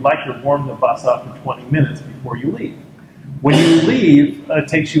morning because you like to warm the bus up for 20 minutes before you leave. When you leave, it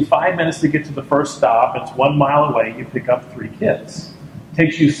takes you 5 minutes to get to the first stop. It's 1 mile away. You pick up 3 kids. It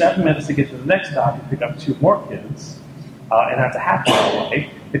takes you 7 minutes to get to the next stop. You pick up 2 more kids, and that's a half mile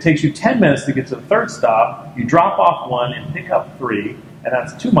away. It takes you 10 minutes to get to the third stop. You drop off 1 and pick up 3, and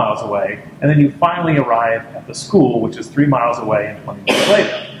that's 2 miles away. And then you finally arrive at the school, which is 3 miles away and 20 minutes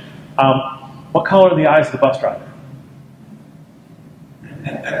later. What color are the eyes of the bus driver?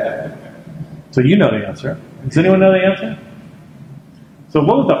 So you know the answer. Does anyone know the answer? So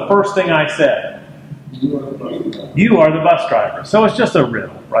what was the first thing I said? You are the bus driver. So it's just a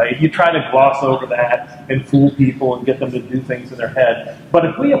riddle, right? You try to gloss over that and fool people and get them to do things in their head. But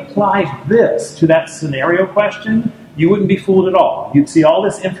if we applied this to that scenario question, you wouldn't be fooled at all. You'd see all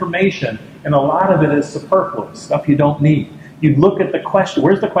this information, and a lot of it is superfluous, stuff you don't need. You'd look at the question.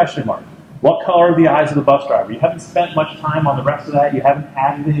 Where's the question mark? What color are the eyes of the bus driver? You haven't spent much time on the rest of that. You haven't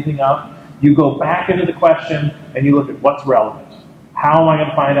added anything up. You go back into the question, and you look at what's relevant. How am I going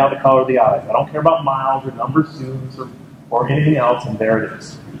to find out the color of the eyes? I don't care about miles or number of students or anything else, and there it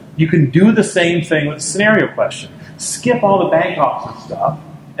is. You can do the same thing with the scenario question. Skip all the bank officer stuff,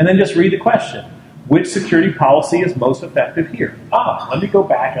 and then just read the question. Which security policy is most effective here? Let me go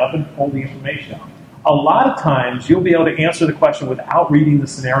back up and pull the information out. A lot of times, you'll be able to answer the question without reading the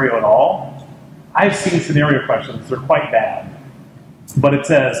scenario at all. I've seen scenario questions. They're quite bad. But it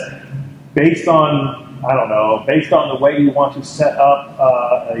says, based on, I don't know, based on the way you want to set up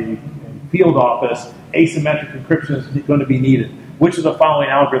a field office, asymmetric encryption is going to be needed. Which of the following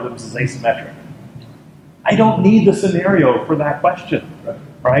algorithms is asymmetric? I don't need the scenario for that question,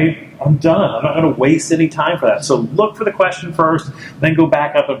 right? I'm done. I'm not going to waste any time for that. So look for the question first, then go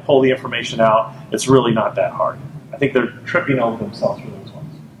back up and pull the information out. It's really not that hard. I think they're tripping over themselves for those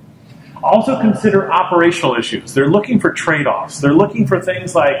ones. Also consider operational issues. They're looking for trade-offs. They're looking for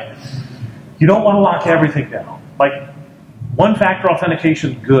things like, you don't want to lock everything down. Like, 1-factor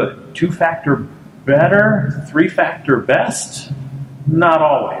authentication, good. 2-factor, better. 3-factor, best. Not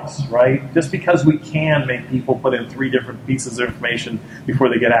always, right? Just because we can make people put in 3 different pieces of information before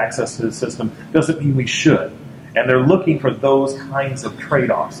they get access to the system doesn't mean we should. And they're looking for those kinds of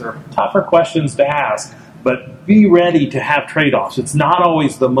trade-offs. They're tougher questions to ask, but be ready to have trade-offs. It's not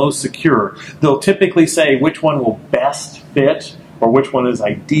always the most secure. They'll typically say which one will best fit, or which one is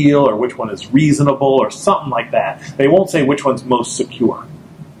ideal, or which one is reasonable, or something like that. They won't say which one's most secure,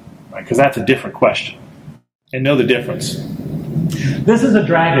 right? Because that's a different question. And know the difference. This is a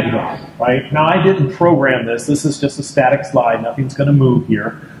drag and drop, right? Now, I didn't program this. This is just a static slide. Nothing's going to move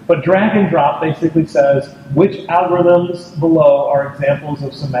here. But drag and drop basically says which algorithms below are examples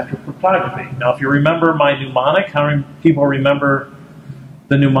of symmetric cryptography. Now, if you remember my mnemonic, how many people remember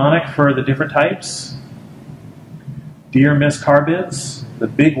The mnemonic for the different types? Dear Miss Carbids, the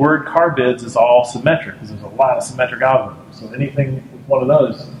big word carbids is all symmetric because there's a lot of symmetric algorithms. So anything with one of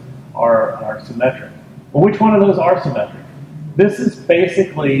those are symmetric. Well, which one of those are symmetric? This is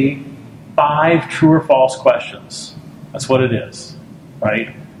basically 5 true or false questions. That's what it is,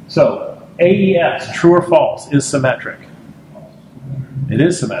 right? So AES, true or false, is symmetric. It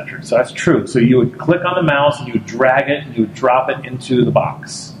is symmetric, so that's true. So you would click on the mouse and you would drag it and you would drop it into the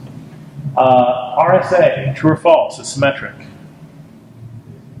box. RSA, true or false, is symmetric.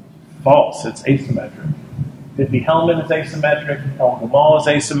 False, it's asymmetric. 50 Hellman is asymmetric. El-Gamal is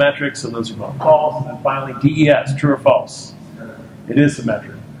asymmetric, so those are both false. And then finally, DES, true or false. It is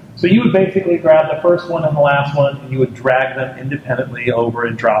symmetric. So you would basically grab the first one and the last one, and you would drag them independently over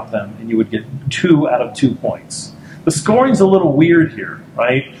and drop them, and you would get 2 out of 2 points. The scoring's a little weird here,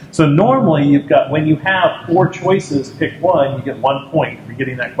 right? So normally you've got, when you have 4 choices, pick one, you get 1 point for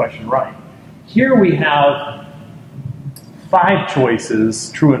getting that question right. Here we have 5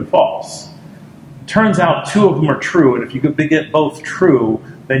 choices, true and false. Turns out 2 of them are true, and if you get both true,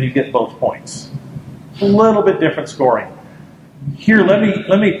 then you get both points. A little bit different scoring. Here, let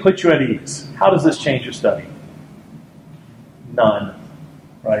me put you at ease. How does this change your study? None,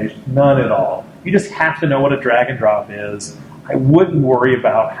 right? None at all. You just have to know what a drag and drop is. I wouldn't worry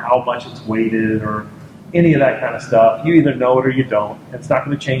about how much it's weighted or any of that kind of stuff. You either know it or you don't. It's not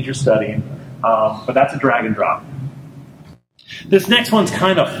going to change your studying, but that's a drag and drop. This next one's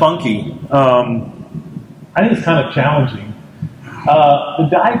kind of funky. I think it's kind of challenging. The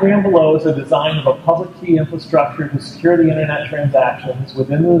diagram below is a design of a public key infrastructure to secure the internet transactions.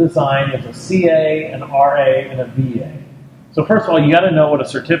 Within the design is a CA, an RA, and a VA. So first of all, you got to know what a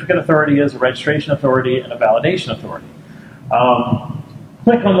certificate authority is, a registration authority, and a validation authority.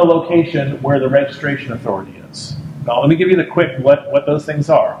 Click on the location where the registration authority is. Now let me give you the quick what those things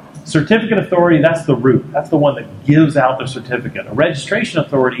are. Certificate authority, that's the root. That's the one that gives out the certificate. A registration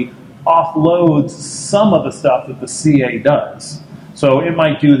authority offloads some of the stuff that the CA does. So it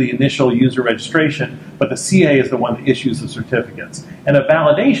might do the initial user registration, but the CA is the one that issues the certificates. And a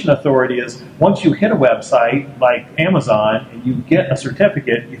validation authority is once you hit a website like Amazon and you get a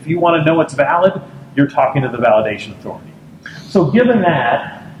certificate, if you want to know it's valid, you're talking to the validation authority. So given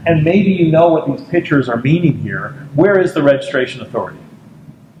that, and maybe you know what these pictures are meaning here, where is the registration authority?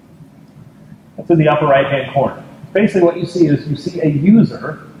 It's in the upper right-hand corner. Basically what you see is you see a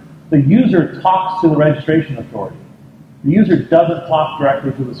user. The user talks to the registration authority. The user doesn't talk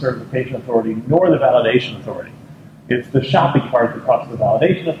directly to the certification authority nor the validation authority. It's the shopping cart that talks to the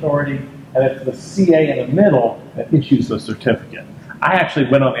validation authority, and it's the CA in the middle that issues the certificate. I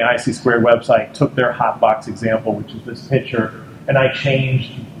actually went on the IC2 website, took their hotbox example, which is this picture, and I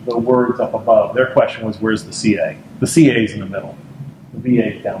changed the words up above. Their question was, where's the CA? The CA is in the middle. The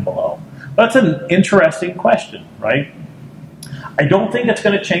VA is down below. That's an interesting question, right? I don't think it's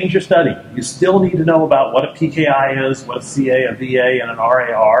going to change your study. You still need to know about what a PKI is, what a CA, a VA, and an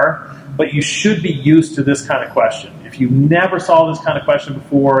RA are, but you should be used to this kind of question. If you never saw this kind of question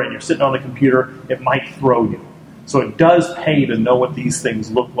before and you're sitting on the computer, it might throw you. So it does pay to know what these things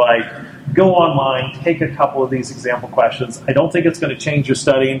look like. Go online, take a couple of these example questions. I don't think it's going to change your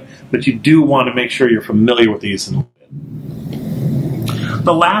studying, but you do want to make sure you're familiar with these.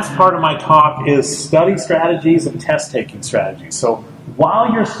 The last part of my talk is study strategies and test-taking strategies. So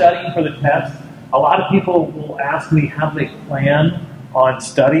while you're studying for the test, a lot of people will ask me how they plan on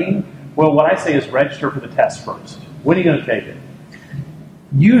studying. Well, what I say is register for the test first. When are you going to take it?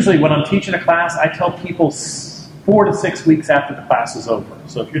 Usually when I'm teaching a class, I tell people 4 to 6 weeks after the class is over.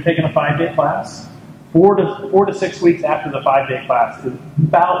 So if you're taking a 5-day class, 4 to 6 weeks after the 5-day class is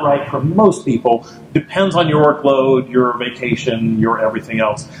about right for most people. Depends on your workload, your vacation, your everything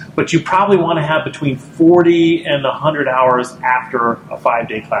else. But you probably want to have between 40 and 100 hours after a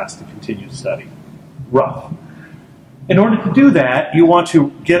 5-day class to continue to study. Rough. In order to do that, you want to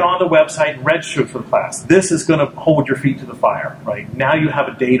get on the website and register for the class. This is going to hold your feet to the fire, right? Now you have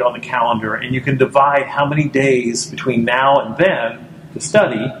a date on the calendar, and you can divide how many days between now and then to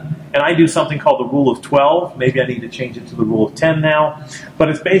study. And I do something called the rule of 12. Maybe I need to change it to the rule of 10 now. But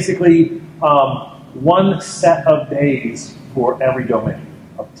it's basically 1 set of days for every domain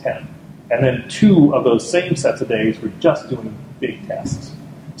of 10. And then 2 of those same sets of days for just doing big tests.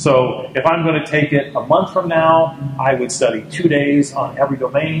 So if I'm going to take it a month from now, I would study 2 days on every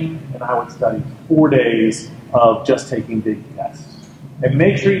domain, and I would study 4 days of just taking big tests. And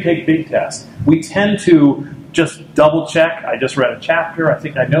make sure you take big tests. We tend to just double check. I just read a chapter. I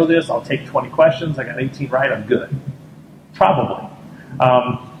think I know this. I'll take 20 questions. I got 18 right. I'm good. Probably.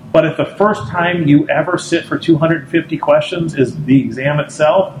 But if the first time you ever sit for 250 questions is the exam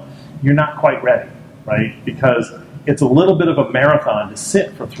itself, you're not quite ready, right? Because it's a little bit of a marathon to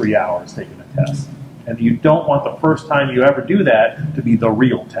sit for 3 hours taking a test. And you don't want the first time you ever do that to be the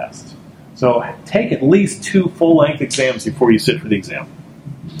real test. So take at least 2 full-length exams before you sit for the exam.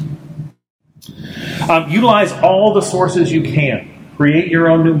 Utilize all the sources you can. Create your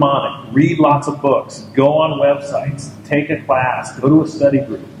own mnemonic. Read lots of books. Go on websites. Take a class. Go to a study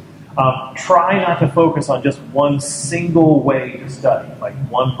group. Try not to focus on just one single way to study, like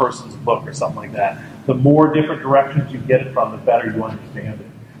one person's book or something like that. The more different directions you get it from, the better you understand it.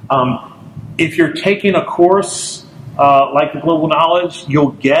 If you're taking a course like the Global Knowledge,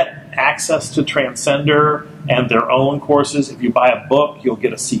 you'll get access to Transcender and their own courses. If you buy a book, you'll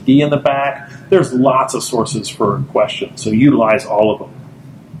get a CD in the back. There's lots of sources for questions, so utilize all of them.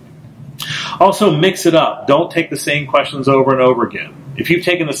 Also, mix it up. Don't take the same questions over and over again. If you've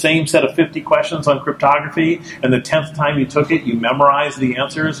taken the same set of 50 questions on cryptography and the 10th time you took it, you memorized the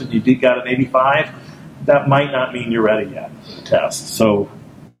answers and you got an 85, that might not mean you're ready yet for the test. So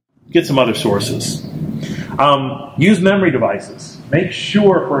get some other sources. Use memory devices. Make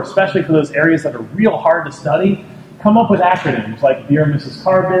sure, especially for those areas that are real hard to study, come up with acronyms like Dear Mrs.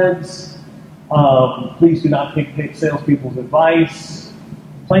 Carbids, Please Do Not Take Salespeople's Advice,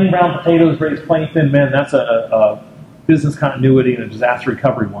 Plain Brown Potatoes Raise Plain Thin Men. That's a business continuity and a disaster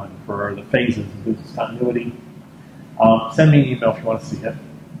recovery one for the phases of business continuity. Send me an email if you want to see it.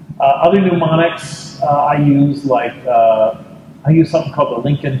 Other mnemonics I use, I use something called the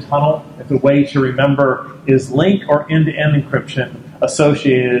Lincoln Tunnel. It's a way to remember, is link or end-to-end encryption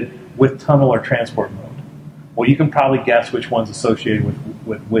associated with tunnel or transport mode? Well, you can probably guess which one's associated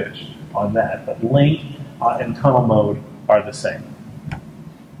with which on that, but link and tunnel mode are the same.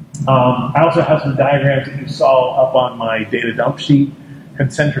 I also have some diagrams that you saw up on my data dump sheet.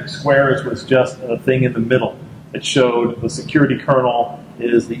 Concentric squares was just a thing in the middle. It showed the security kernel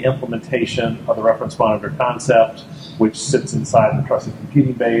is the implementation of the reference monitor concept, which sits inside the trusted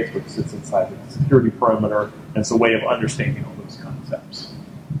computing base, which sits inside the security perimeter, and it's a way of understanding all those concepts.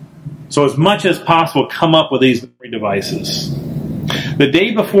 So as much as possible, come up with these memory devices. The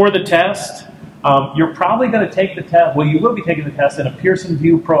day before the test, you're probably going to take the test, well, you will be taking the test in a Pearson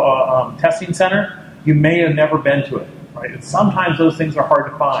VUE testing center. You may have never been to it, right? And sometimes those things are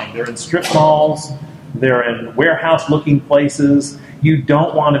hard to find. They're in strip malls. They're in warehouse-looking places. You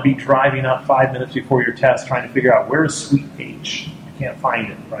don't want to be driving up 5 minutes before your test trying to figure out where is Suite H. You can't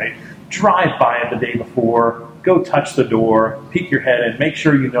find it, right? Drive by it the day before. Go touch the door. Peek your head in. Make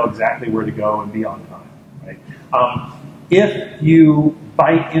sure you know exactly where to go and be on time, right? If you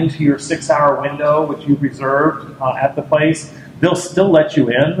bite into your 6-hour window, which you've reserved at the place, they'll still let you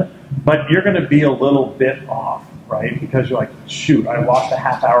in, but you're going to be a little bit off, right? Because you're like, shoot, I lost a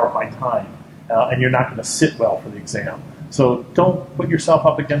half hour of my time. And you're not going to sit well for the exam. So don't put yourself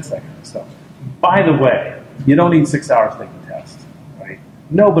up against that kind of stuff. By the way, you don't need 6 hours to take the test, right?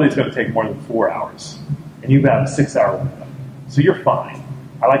 Nobody's going to take more than 4 hours, and you've got a 6-hour window. So you're fine.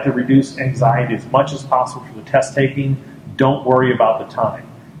 I like to reduce anxiety as much as possible for the test taking. Don't worry about the time.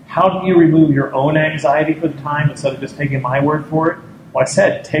 How do you remove your own anxiety for the time instead of just taking my word for it? Well, I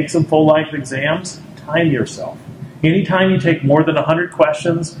said, take some full-length exams, time yourself. Anytime you take more than 100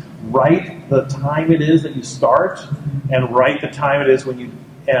 questions, write the time it is that you start and write the time it is when you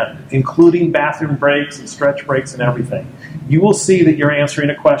end, including bathroom breaks and stretch breaks and everything. You will see that you're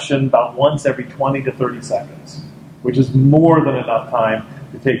answering a question about once every 20 to 30 seconds, which is more than enough time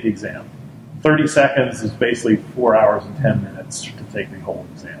to take the exam. 30 seconds is basically 4 hours and 10 minutes to take the whole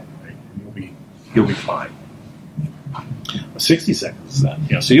exam, right? And you'll be fine. 60 seconds is that,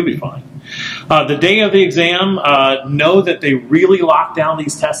 yeah, so you'll be fine. The day of the exam, know that they really lock down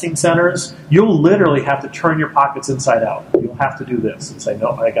these testing centers. You'll literally have to turn your pockets inside out. You'll have to do this and say,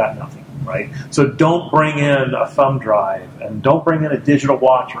 no, I got nothing, right? So don't bring in a thumb drive, and don't bring in a digital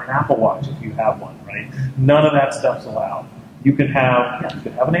watch or an Apple Watch if you have one, right? None of that stuff's allowed. You can have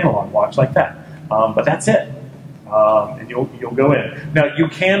an analog watch like that, but that's it. And you'll go in. Now, you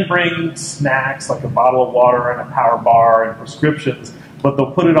can bring snacks like a bottle of water and a power bar and prescriptions, but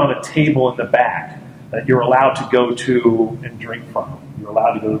they'll put it on a table in the back that you're allowed to go to and drink from. You're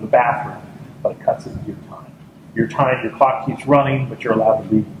allowed to go to the bathroom, but it cuts into your time. Your clock keeps running, but you're allowed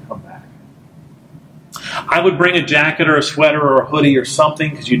to leave and come back. I would bring a jacket or a sweater or a hoodie or something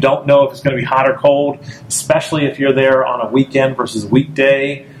because you don't know if it's going to be hot or cold, especially if you're there on a weekend versus a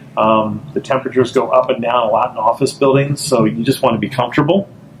weekday. The temperatures go up and down a lot in office buildings, so you just want to be comfortable.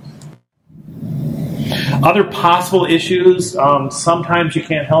 Other possible issues, sometimes you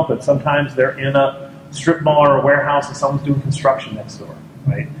can't help it. Sometimes they're in a strip mall or a warehouse and someone's doing construction next door,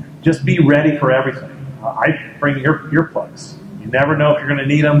 right? Just be ready for everything. I bring earplugs. You never know if you're going to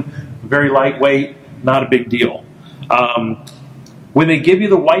need them. Very lightweight, not a big deal. When they give you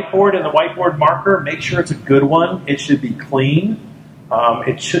the whiteboard and the whiteboard marker, make sure it's a good one. It should be clean.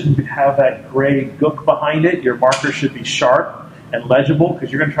 It shouldn't have that gray gook behind it. Your marker should be sharp and legible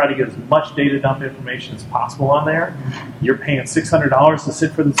because you're going to try to get as much data dump information as possible on there. You're paying $600 to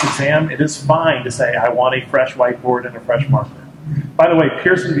sit for this exam. It is fine to say, I want a fresh whiteboard and a fresh marker. By the way,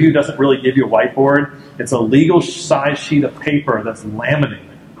 Pearson VUE doesn't really give you a whiteboard. It's a legal size sheet of paper that's laminated.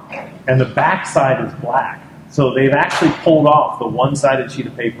 And the back side is black. So they've actually pulled off the one-sided sheet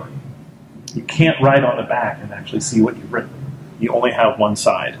of paper. You can't write on the back and actually see what you've written. You only have one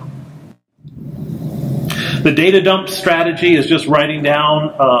side. The data dump strategy is just writing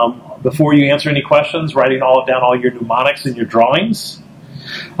down, before you answer any questions, writing down all your mnemonics and your drawings.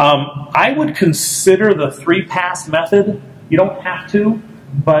 I would consider the 3-pass method. You don't have to,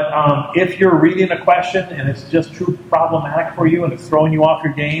 but if you're reading a question and it's just too problematic for you and it's throwing you off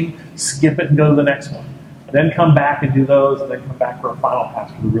your game, skip it and go to the next one. Then come back and do those, and then come back for a final pass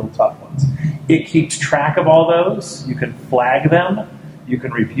for the real tough ones. It keeps track of all those. You can flag them. You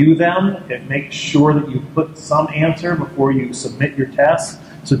can review them. It makes sure that you put some answer before you submit your test.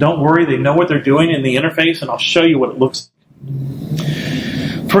 So don't worry, they know what they're doing in the interface, and I'll show you what it looks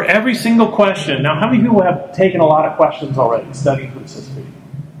like. For every single question, now how many people have taken a lot of questions already, studying for the CISSP?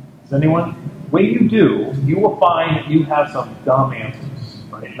 Does anyone? When you do, you will find that you have some dumb answers.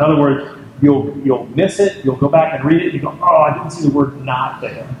 Right? In other words, you'll miss it, you'll go back and read it, you go, oh, I didn't see the word not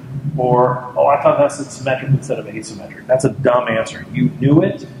there. Or, oh, I thought that's symmetric instead of asymmetric. That's a dumb answer. You knew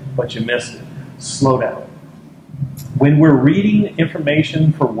it, but you missed it. Slow down. When we're reading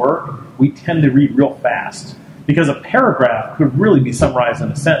information for work, we tend to read real fast. Because a paragraph could really be summarized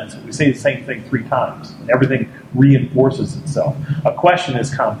in a sentence. We say the same thing 3 times, and everything reinforces itself. A question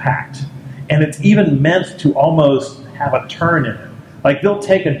is compact. And it's even meant to almost have a turn in it. Like they'll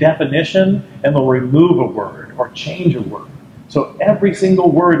take a definition and they'll remove a word or change a word. So every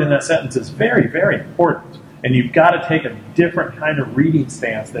single word in that sentence is very, very important. And you've got to take a different kind of reading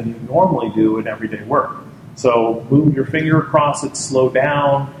stance than you normally do in everyday work. So move your finger across it, slow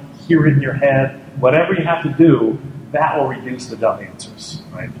down, hear it in your head. Whatever you have to do, that will reduce the dumb answers.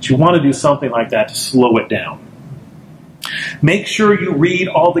 Right? But you want to do something like that to slow it down. Make sure you read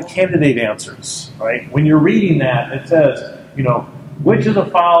all the candidate answers. Right? When you're reading that, it says, you know, which of the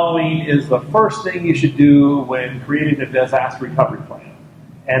following is the first thing you should do when creating a disaster recovery plan?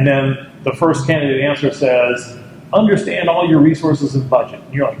 And then the first candidate answer says, understand all your resources and budget.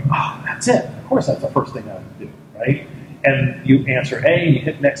 And you're like, oh, that's it. Of course that's the first thing I would do, right? And you answer A and you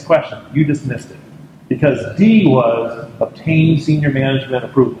hit next question. You just missed it. Because D was obtain senior management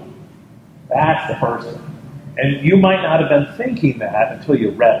approval. That's the first one. And you might not have been thinking that until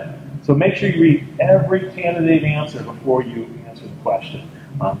you read it. So make sure you read every candidate answer before you answer the question.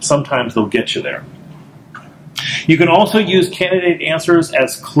 Sometimes they'll get you there. You can also use candidate answers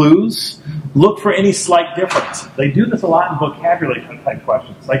as clues. Look for any slight difference. They do this a lot in vocabulary type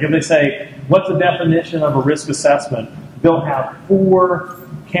questions. Like if they say, what's the definition of a risk assessment? They'll have 4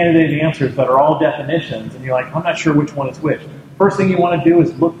 candidate answers that are all definitions, and you're like, I'm not sure which one is which. First thing you want to do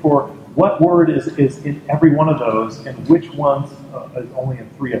is look for what word is in every one of those, and which one is only in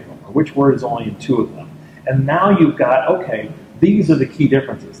 3 of them, or which word is only in 2 of them. And now you've got, okay, these are the key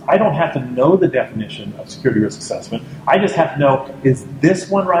differences. I don't have to know the definition of security risk assessment. I just have to know, is this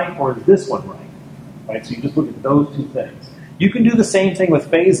one right or is this one right? Right? So you just look at those 2 things. You can do the same thing with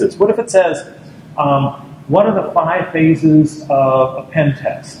phases. What if it says, what are the 5 phases of a pen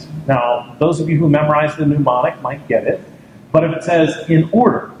test? Now, those of you who memorize the mnemonic might get it. But if it says in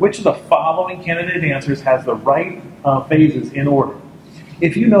order, which of the following candidate answers has the right phases in order?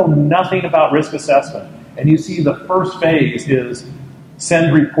 If you know nothing about risk assessment and you see the first phase is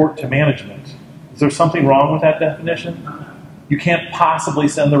send report to management, is there something wrong with that definition? You can't possibly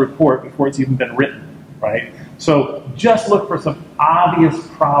send the report before it's even been written, right? So just look for some obvious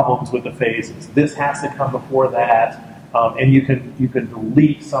problems with the phases. This has to come before that, and you can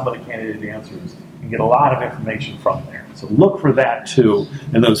delete some of the candidate answers and get a lot of information from there. So look for that too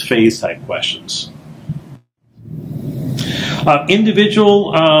in those phase type questions.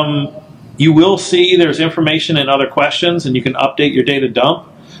 Individual, you will see there's information in other questions and you can update your data dump.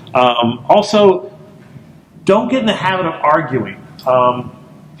 Also, don't get in the habit of arguing.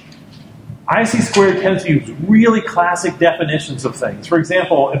 IC squared tends to use really classic definitions of things. For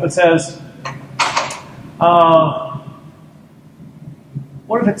example, if it says,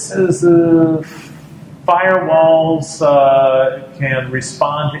 what if it says firewalls can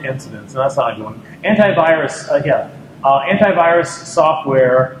respond to incidents? No, that's not a good one. Antivirus, antivirus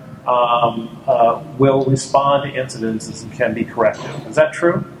software will respond to incidences and can be corrective. Is that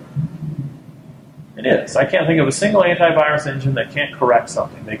true? It is. I can't think of a single antivirus engine that can't correct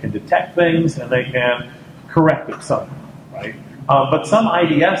something. They can detect things and they can correct it something, right? But some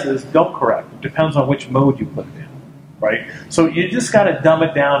IDSs don't correct. It depends on which mode you put it in, right? So you just got to dumb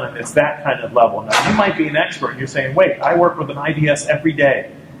it down, and it's that kind of level. Now, you might be an expert, and you're saying, wait, I work with an IDS every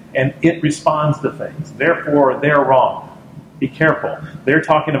day, and it responds to things. Therefore, they're wrong. Be careful. They're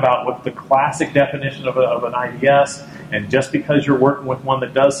talking about what the classic definition of an IDS, and just because you're working with one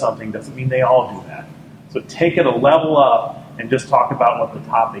that does something doesn't mean they all do that. So take it a level up and just talk about what the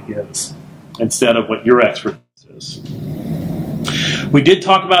topic is instead of what your expertise is. We did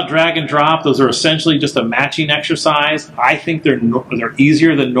talk about drag and drop. Those are essentially just a matching exercise. I think they're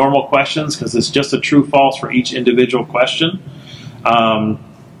easier than normal questions because it's just a true-false for each individual question.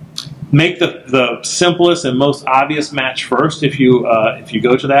 Make the simplest and most obvious match first if you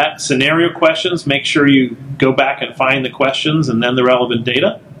go to that. Scenario questions, make sure you go back and find the questions and then the relevant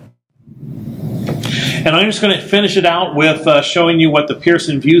data. And I'm just going to finish it out with showing you what the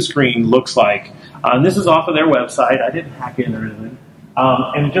Pearson view screen looks like. And this is off of their website. I didn't hack in or anything.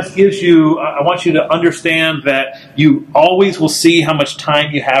 And it just gives you, I want you to understand that you always will see how much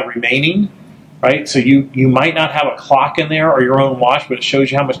time you have remaining. Right, so you might not have a clock in there or your own watch, but it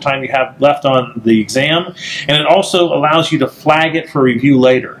shows you how much time you have left on the exam. And it also allows you to flag it for review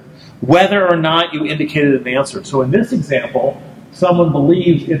later, whether or not you indicated an answer. So in this example, someone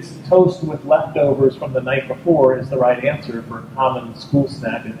believes it's toast with leftovers from the night before is the right answer for a common school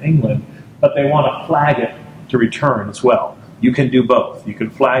snack in England, but they want to flag it to return as well. You can do both. You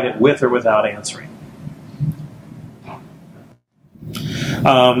can flag it with or without answering.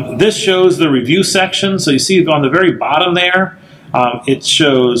 This shows the review section. So you see on the very bottom there, it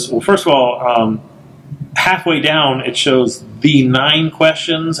shows, well, first of all, halfway down, it shows the 9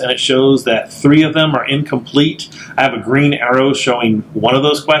 questions, and it shows that 3 of them are incomplete. I have a green arrow showing one of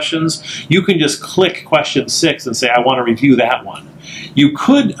those questions. You can just click question 6 and say, I want to review that one. You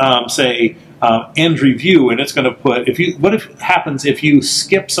could say, end review, and it's going to put, what happens if you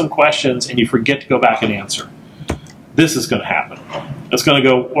skip some questions and you forget to go back and answer? This is going to happen. It's going to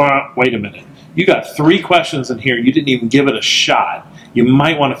go, well, wait a minute. You got 3 questions in here. You didn't even give it a shot. You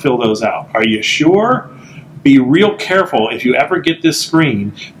might want to fill those out. Are you sure? Be real careful. If you ever get this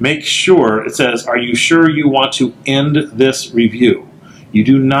screen, make sure it says, are you sure you want to end this review? You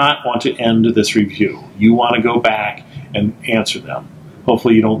do not want to end this review. You want to go back and answer them.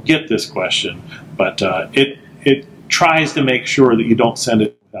 Hopefully you don't get this question, but it tries to make sure that you don't send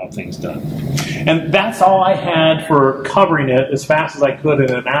it without things done. And that's all I had for covering it as fast as I could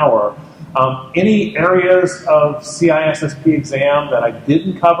in an hour. Any areas of CISSP exam that I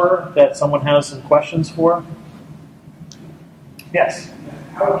didn't cover that someone has some questions for? Yes?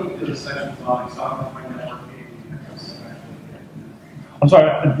 How deep do the sections on software networking? I'm sorry,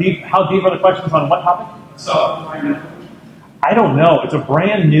 how deep are the questions on what topic? Software networking. I don't know. It's a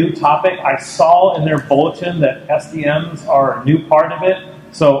brand new topic. I saw in their bulletin that SDMs are a new part of it.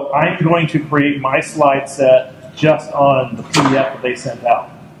 So I'm going to create my slide set just on the PDF that they sent out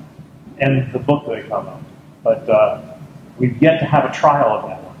and the book that they come out. But we've yet to have a trial of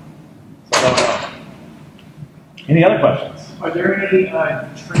that one. So I don't know. Any other questions? Are there any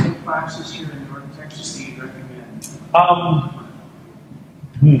training classes here in North Texas that you recommend?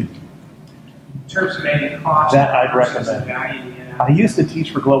 In terms of any cost, that I'd recommend. Value, I used to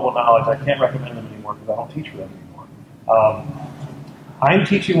teach for Global Knowledge. I can't recommend them anymore because I don't teach for them anymore. I'm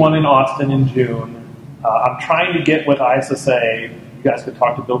teaching one in Austin in June. I'm trying to get with ISSA. You guys could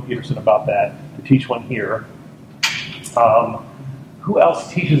talk to Bill Peterson about that, to teach one here. Who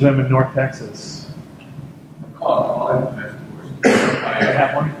else teaches them in North Texas? I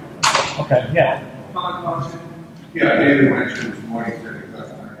have one? Okay, yeah. Yeah, David mentioned this morning said it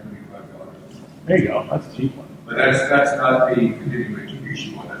costs $125. There you go. That's a cheap one. But that's not the continuing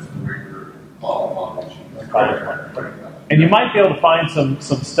education one. That's the regular college. And you might be able to find some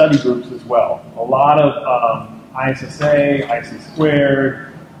study groups as well. A lot of ISSA, IC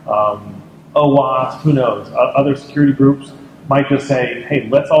Squared, OWASP, who knows, other security groups might just say, hey,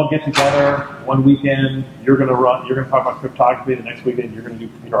 let's all get together one weekend. You're going to talk about cryptography. The next weekend, you're going to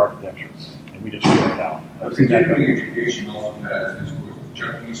do computer architectures. And we just share it out. Continuing education also has this course with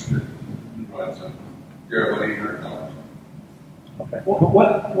Chuck Eastman, who runs $800. Okay.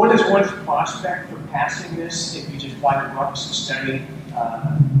 What is one's prospect for passing this if you just buy the books and study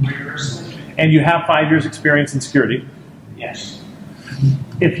rigorously? And you have 5 years experience in security. Yes.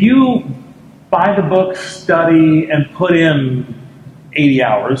 If you buy the book, study, and put in 80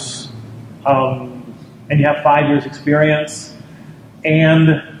 hours, and you have 5 years experience,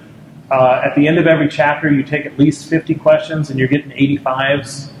 and At the end of every chapter, you take at least 50 questions, and you're getting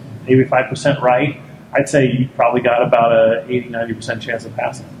 85% right. I'd say you probably got about a 80-90% chance of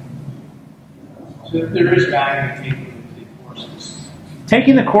passing. So there is value in taking the courses.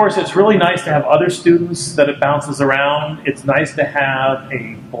 Taking the course, it's really nice to have other students that it bounces around. It's nice to have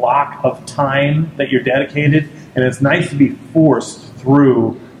a block of time that you're dedicated, and it's nice to be forced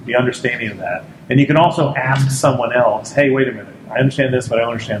through the understanding of that. And you can also ask someone else, hey, wait a minute, I understand this, but I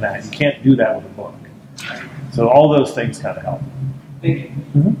don't understand that. You can't do that with a book. So all those things kind of help. Thank you.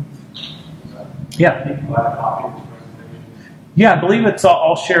 Mm-hmm. Yeah. Yeah, I believe it's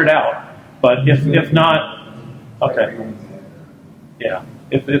all shared out. But if not, okay. Yeah.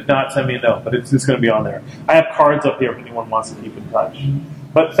 If not, send me a note. But it's going to be on there. I have cards up here if anyone wants to keep in touch.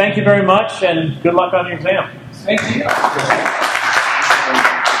 But thank you very much, and good luck on your exam. Thank you.